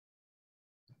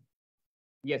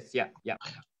 Yes, yeah.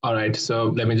 All right, so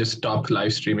let me just stop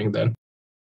live streaming then.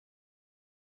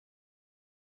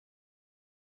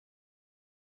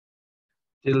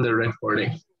 Till the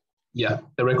recording. Yeah,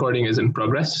 the recording is in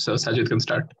progress, so Sajid can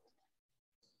start.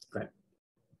 Great.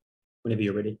 Whenever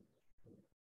you're ready.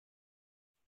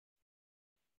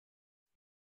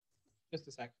 Just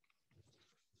a sec.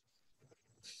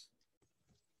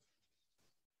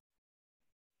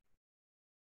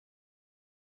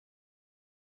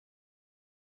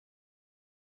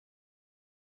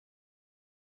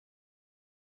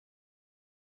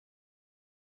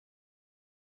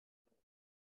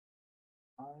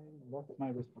 I lost my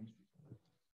response.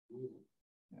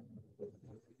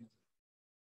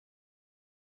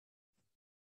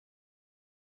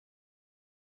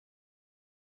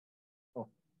 Oh.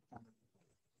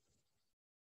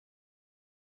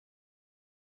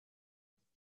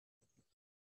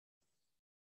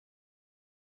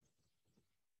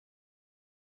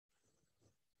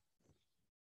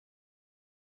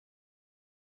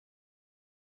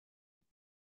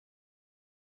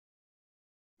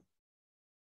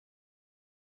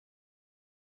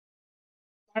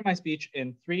 Start my speech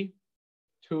in 3,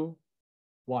 2,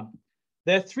 1.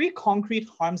 There are 3 concrete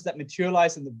harms that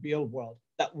materialize in the real world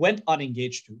that went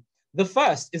unengaged to. The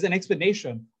first is an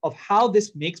explanation of how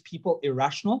this makes people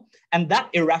irrational, and that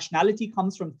irrationality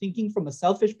comes from thinking from a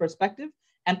selfish perspective,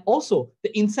 and also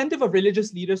the incentive of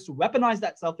religious leaders to weaponize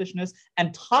that selfishness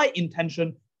and tie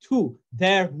intention to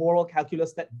their moral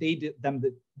calculus that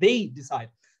they decide.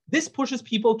 This pushes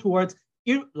people towards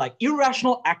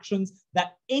irrational actions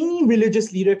that any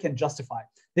religious leader can justify.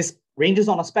 This ranges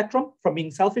on a spectrum from being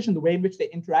selfish in the way in which they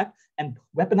interact and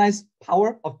weaponize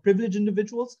power of privileged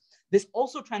individuals. This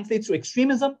also translates to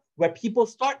extremism, where people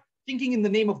start thinking in the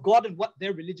name of God and what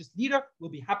their religious leader will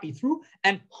be happy through,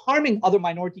 and harming other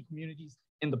minority communities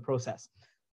in the process.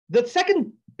 The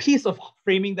second piece of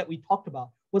framing that we talked about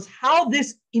was how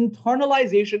this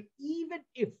internalization, even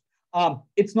if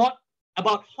it's not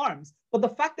about harms, but the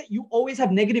fact that you always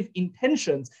have negative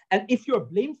intentions, and if you're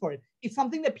blamed for it, is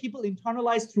something that people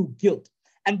internalize through guilt.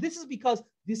 And this is because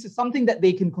this is something that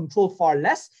they can control far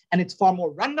less, and it's far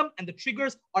more random, and the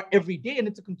triggers are every day, and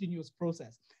it's a continuous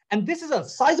process. And this is a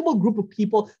sizable group of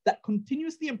people that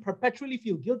continuously and perpetually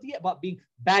feel guilty about being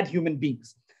bad human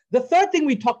beings. The third thing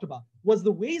we talked about was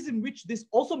the ways in which this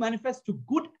also manifests to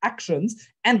good actions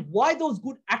and why those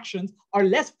good actions are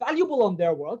less valuable on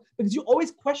their world, because you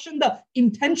always question the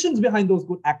intentions behind those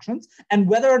good actions and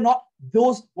whether or not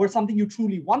those were something you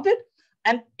truly wanted.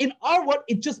 And in our world,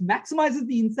 it just maximizes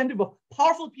the incentive of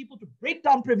powerful people to break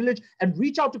down privilege and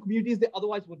reach out to communities they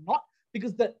otherwise would not,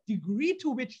 because the degree to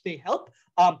which they help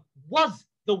was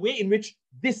the way in which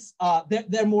this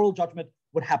their moral judgment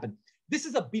would happen. This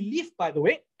is a belief, by the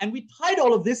way, and we tied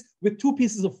all of this with two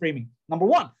pieces of framing. Number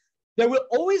one, there will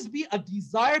always be a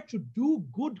desire to do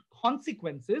good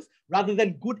consequences rather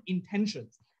than good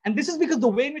intentions. And this is because the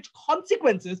way in which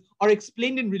consequences are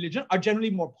explained in religion are generally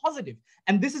more positive.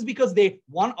 And this is because they,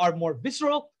 one, are more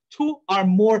visceral, two, are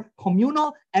more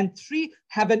communal, and three,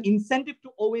 have an incentive to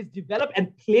always develop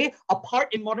and play a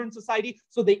part in modern society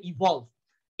so they evolve.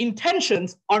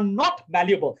 Intentions are not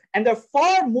malleable, and they're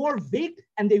far more vague,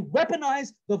 and they weaponize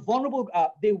the vulnerable,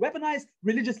 they weaponize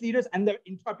religious leaders and their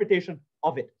interpretation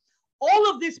of it. All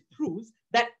of this proves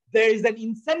that there is an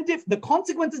incentive, the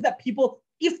consequences that people,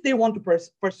 if they want to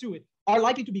pursue it, are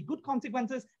likely to be good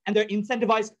consequences, and they're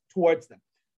incentivized towards them.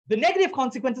 The negative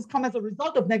consequences come as a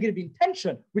result of negative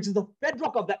intention, which is the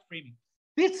bedrock of that framing.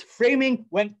 This framing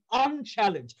went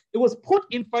unchallenged. It was put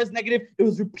in first negative, it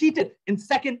was repeated in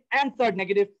second and third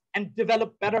negative, and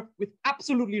developed better with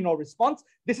absolutely no response.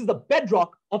 This is the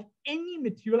bedrock of any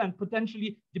material and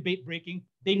potentially debate breaking.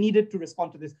 They needed to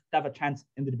respond to this to have a chance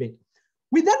in the debate.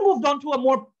 We then moved on to a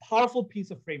more powerful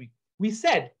piece of framing. We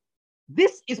said,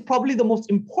 this is probably the most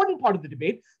important part of the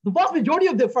debate. The vast majority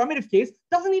of the affirmative case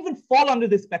doesn't even fall under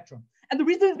this spectrum. And the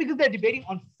reason is because they're debating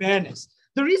on fairness.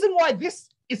 The reason why this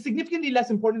is significantly less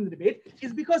important in the debate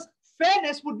is because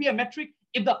fairness would be a metric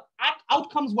if the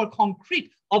outcomes were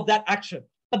concrete of that action.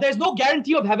 But there's no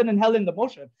guarantee of heaven and hell in the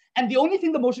motion. And the only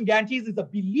thing the motion guarantees is the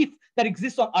belief that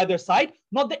exists on either side,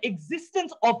 not the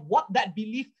existence of what that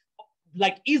belief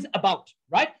is about,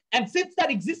 right? And since that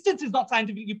existence is not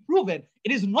scientifically proven,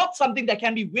 it is not something that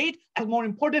can be weighed as more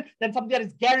important than something that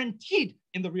is guaranteed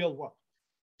in the real world.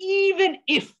 Even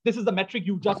if this is the metric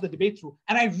you judge the debate through,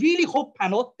 and I really hope,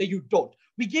 panel, that you don't.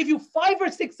 We gave you 5 or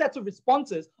 6 sets of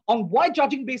responses on why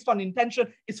judging based on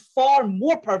intention is far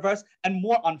more perverse and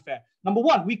more unfair. Number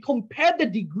one, we compared the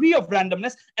degree of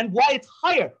randomness and why it's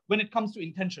higher when it comes to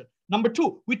intention. Number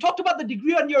two, we talked about the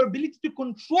degree on your ability to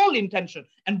control intention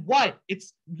and why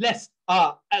it's less.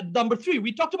 Number three,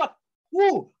 we talked about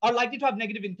who are likely to have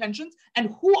negative intentions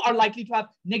and who are likely to have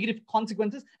negative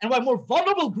consequences, and why more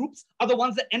vulnerable groups are the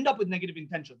ones that end up with negative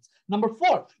intentions. Number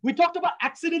four, we talked about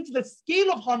accidents, the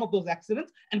scale of harm of those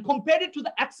accidents, and compared it to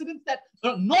the accidents that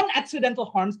non-accidental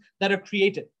harms that are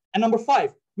created. And number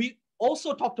five, we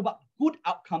also talked about good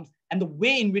outcomes and the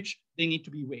way in which they need to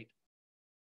be weighed.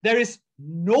 There is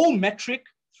no metric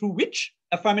through which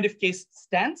affirmative case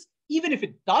stands. Even if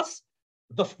it does,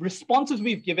 the responses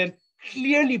we've given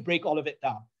clearly break all of it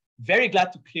down. Very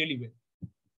glad to clearly win.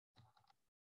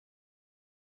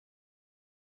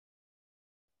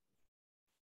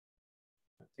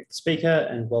 Thank the speaker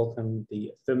and welcome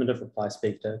the affirmative reply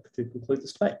speaker to conclude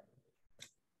this debate.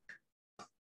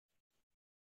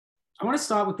 I want to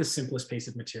start with the simplest piece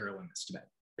of material in this debate.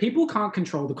 People can't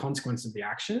control the consequence of the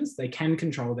actions, they can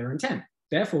control their intent.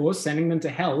 Therefore, sending them to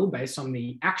hell based on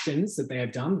the actions that they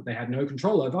have done that they had no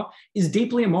control over is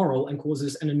deeply immoral and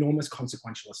causes an enormous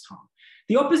consequentialist harm.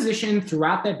 The opposition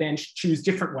throughout their bench choose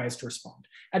different ways to respond.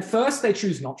 At first, they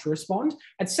choose not to respond.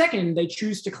 At second, they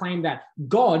choose to claim that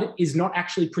God is not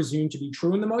actually presumed to be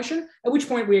true in the motion, at which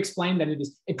point we explain that it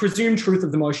is a presumed truth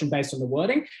of the motion based on the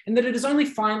wording, and that it is only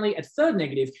finally at third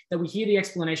negative that we hear the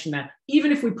explanation that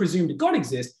even if we presumed God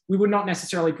exists, we would not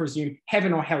necessarily presume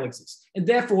heaven or hell exists. And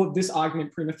therefore, this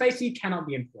argument prima facie cannot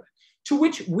be imported, to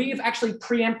which we have actually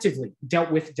preemptively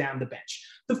dealt with down the bench.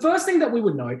 The first thing that we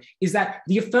would note is that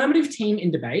the affirmative team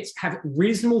in debates have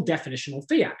reasonable definitional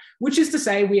fiat, which is to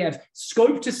say we have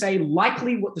scope to say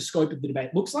likely what the scope of the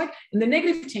debate looks like, and the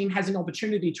negative team has an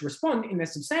opportunity to respond in their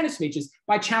substantive speeches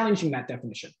by challenging that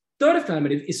definition. Third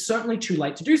affirmative is certainly too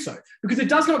late to do so, because it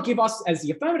does not give us, as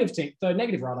the affirmative team, third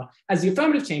negative rather, as the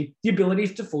affirmative team, the ability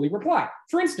to fully reply.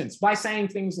 For instance, by saying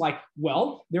things like,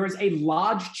 well, there is a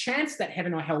large chance that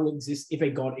heaven or hell exists if a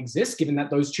God exists, given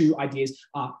that those two ideas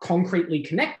are concretely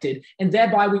connected, and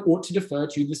thereby we ought to defer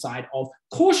to the side of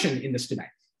caution in this debate.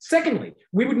 Secondly,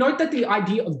 we would note that the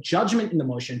idea of judgment in the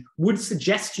motion would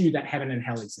suggest to you that heaven and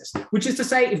hell exist, which is to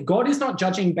say, if God is not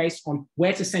judging based on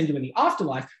where to send you in the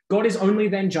afterlife, God is only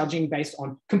then judging based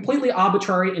on completely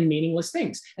arbitrary and meaningless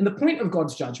things. And the point of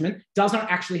God's judgment does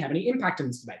not actually have any impact in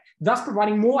this debate, thus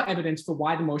providing more evidence for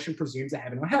why the motion presumes a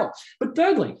heaven or hell. But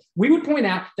thirdly, we would point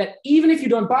out that even if you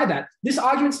don't buy that, this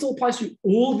argument still applies to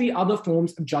all the other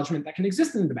forms of judgment that can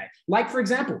exist in the debate. Like, for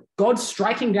example, God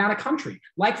striking down a country.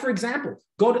 Like, for example,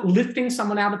 God lifting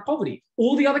someone out of poverty.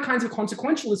 All the other kinds of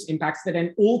consequentialist impacts that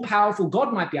an all-powerful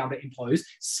God might be able to impose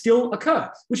still occur,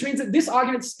 which means that this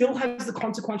argument still has the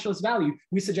consequentialist value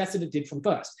we suggested it did from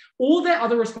first. All their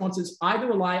other responses either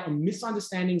rely on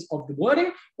misunderstandings of the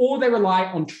wording or they rely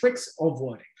on tricks of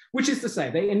wording. Which is to say,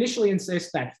 they initially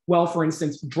insist that, well, for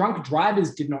instance, drunk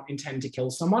drivers did not intend to kill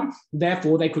someone,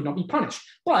 therefore they could not be punished.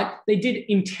 But they did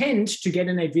intend to get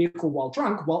in a vehicle while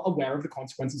drunk, while aware of the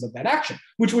consequences of that action,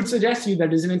 which would suggest to you that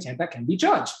it is an intent that can be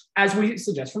judged, as we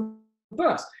suggest from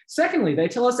first. Secondly, they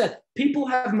tell us that people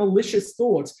have malicious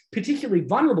thoughts, particularly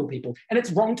vulnerable people, and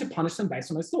it's wrong to punish them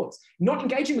based on those thoughts. Not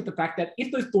engaging with the fact that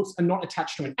if those thoughts are not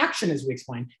attached to an action, as we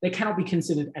explained, they cannot be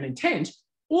considered an intent.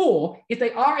 Or if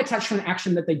they are attached to an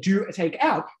action that they do take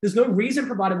out, there's no reason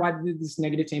provided by this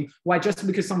negative team why just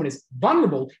because someone is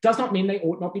vulnerable does not mean they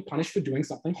ought not be punished for doing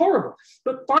something horrible.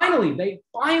 But finally, they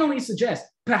finally suggest,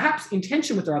 perhaps in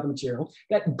tension with their other material,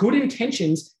 that good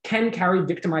intentions can carry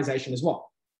victimization as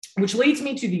well. Which leads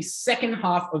me to the second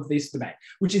half of this debate,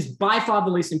 which is by far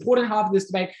the least important half of this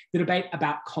debate, the debate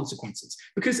about consequences.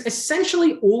 Because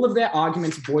essentially all of their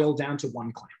arguments boil down to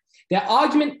one claim. Their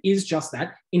argument is just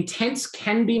that intents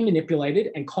can be manipulated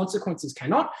and consequences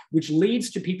cannot, which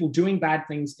leads to people doing bad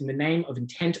things in the name of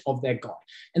intent of their God.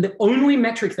 And the only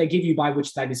metric they give you by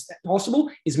which that is possible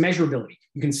is measurability.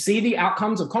 You can see the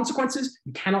outcomes of consequences,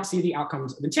 you cannot see the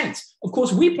outcomes of intents. Of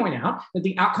course, we point out that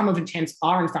the outcome of intents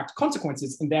are in fact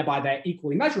consequences and thereby they're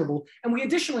equally measurable. And we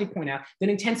additionally point out that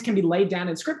intents can be laid down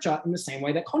in scripture in the same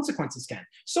way that consequences can.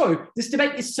 So this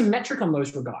debate is symmetric on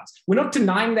those regards. We're not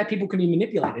denying that people can be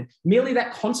manipulated, merely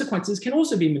that consequences can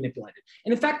also be manipulated.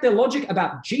 And in fact, their logic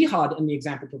about jihad in the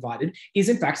example provided is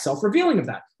in fact self-revealing of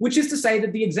that, which is to say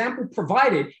that the example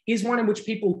provided is one in which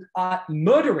people are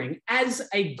murdering as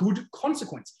a good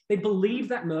consequence. They believe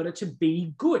that murder to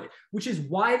be good, which is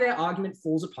why their argument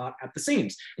falls apart at the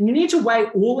seams. And you need to weigh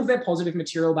all of their positive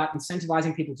material about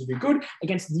incentivizing people to do good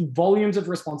against the volumes of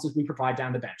responses we provide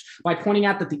down the bench by pointing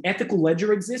out that the ethical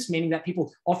ledger exists, meaning that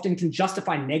people often can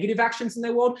justify negative actions in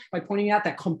their world, by pointing out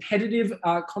that competitive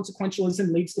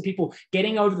consequentialism leads to people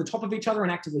getting over the top of each other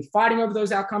and actively fighting over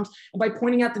those outcomes, and by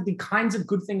pointing out that the kinds of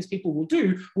good things people will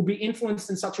do will be influenced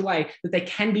in such a way that they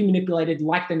can be manipulated,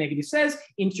 like the negative says,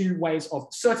 into ways of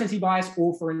certainty bias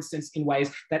or, for instance, in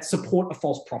ways that support a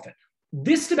false prophet.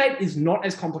 This debate is not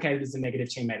as complicated as the negative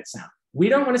team made it sound. We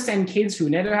don't want to send kids who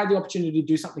never had the opportunity to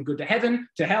do something good to heaven,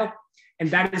 to hell,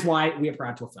 and that is why we are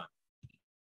proud to affirm.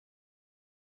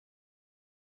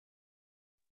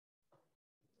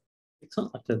 I'd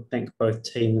like to thank both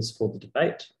teams for the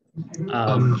debate.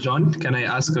 John, can I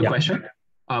ask a question?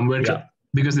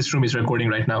 Because this room is recording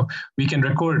right now, we can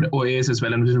record OAs as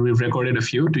well, and we've recorded a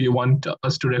few. Do you want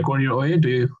us to record your OA?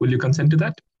 Will you consent to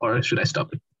that, or should I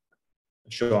stop it?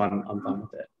 Sure, I'm fine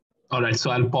with that. All right,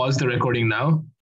 so I'll pause the recording now.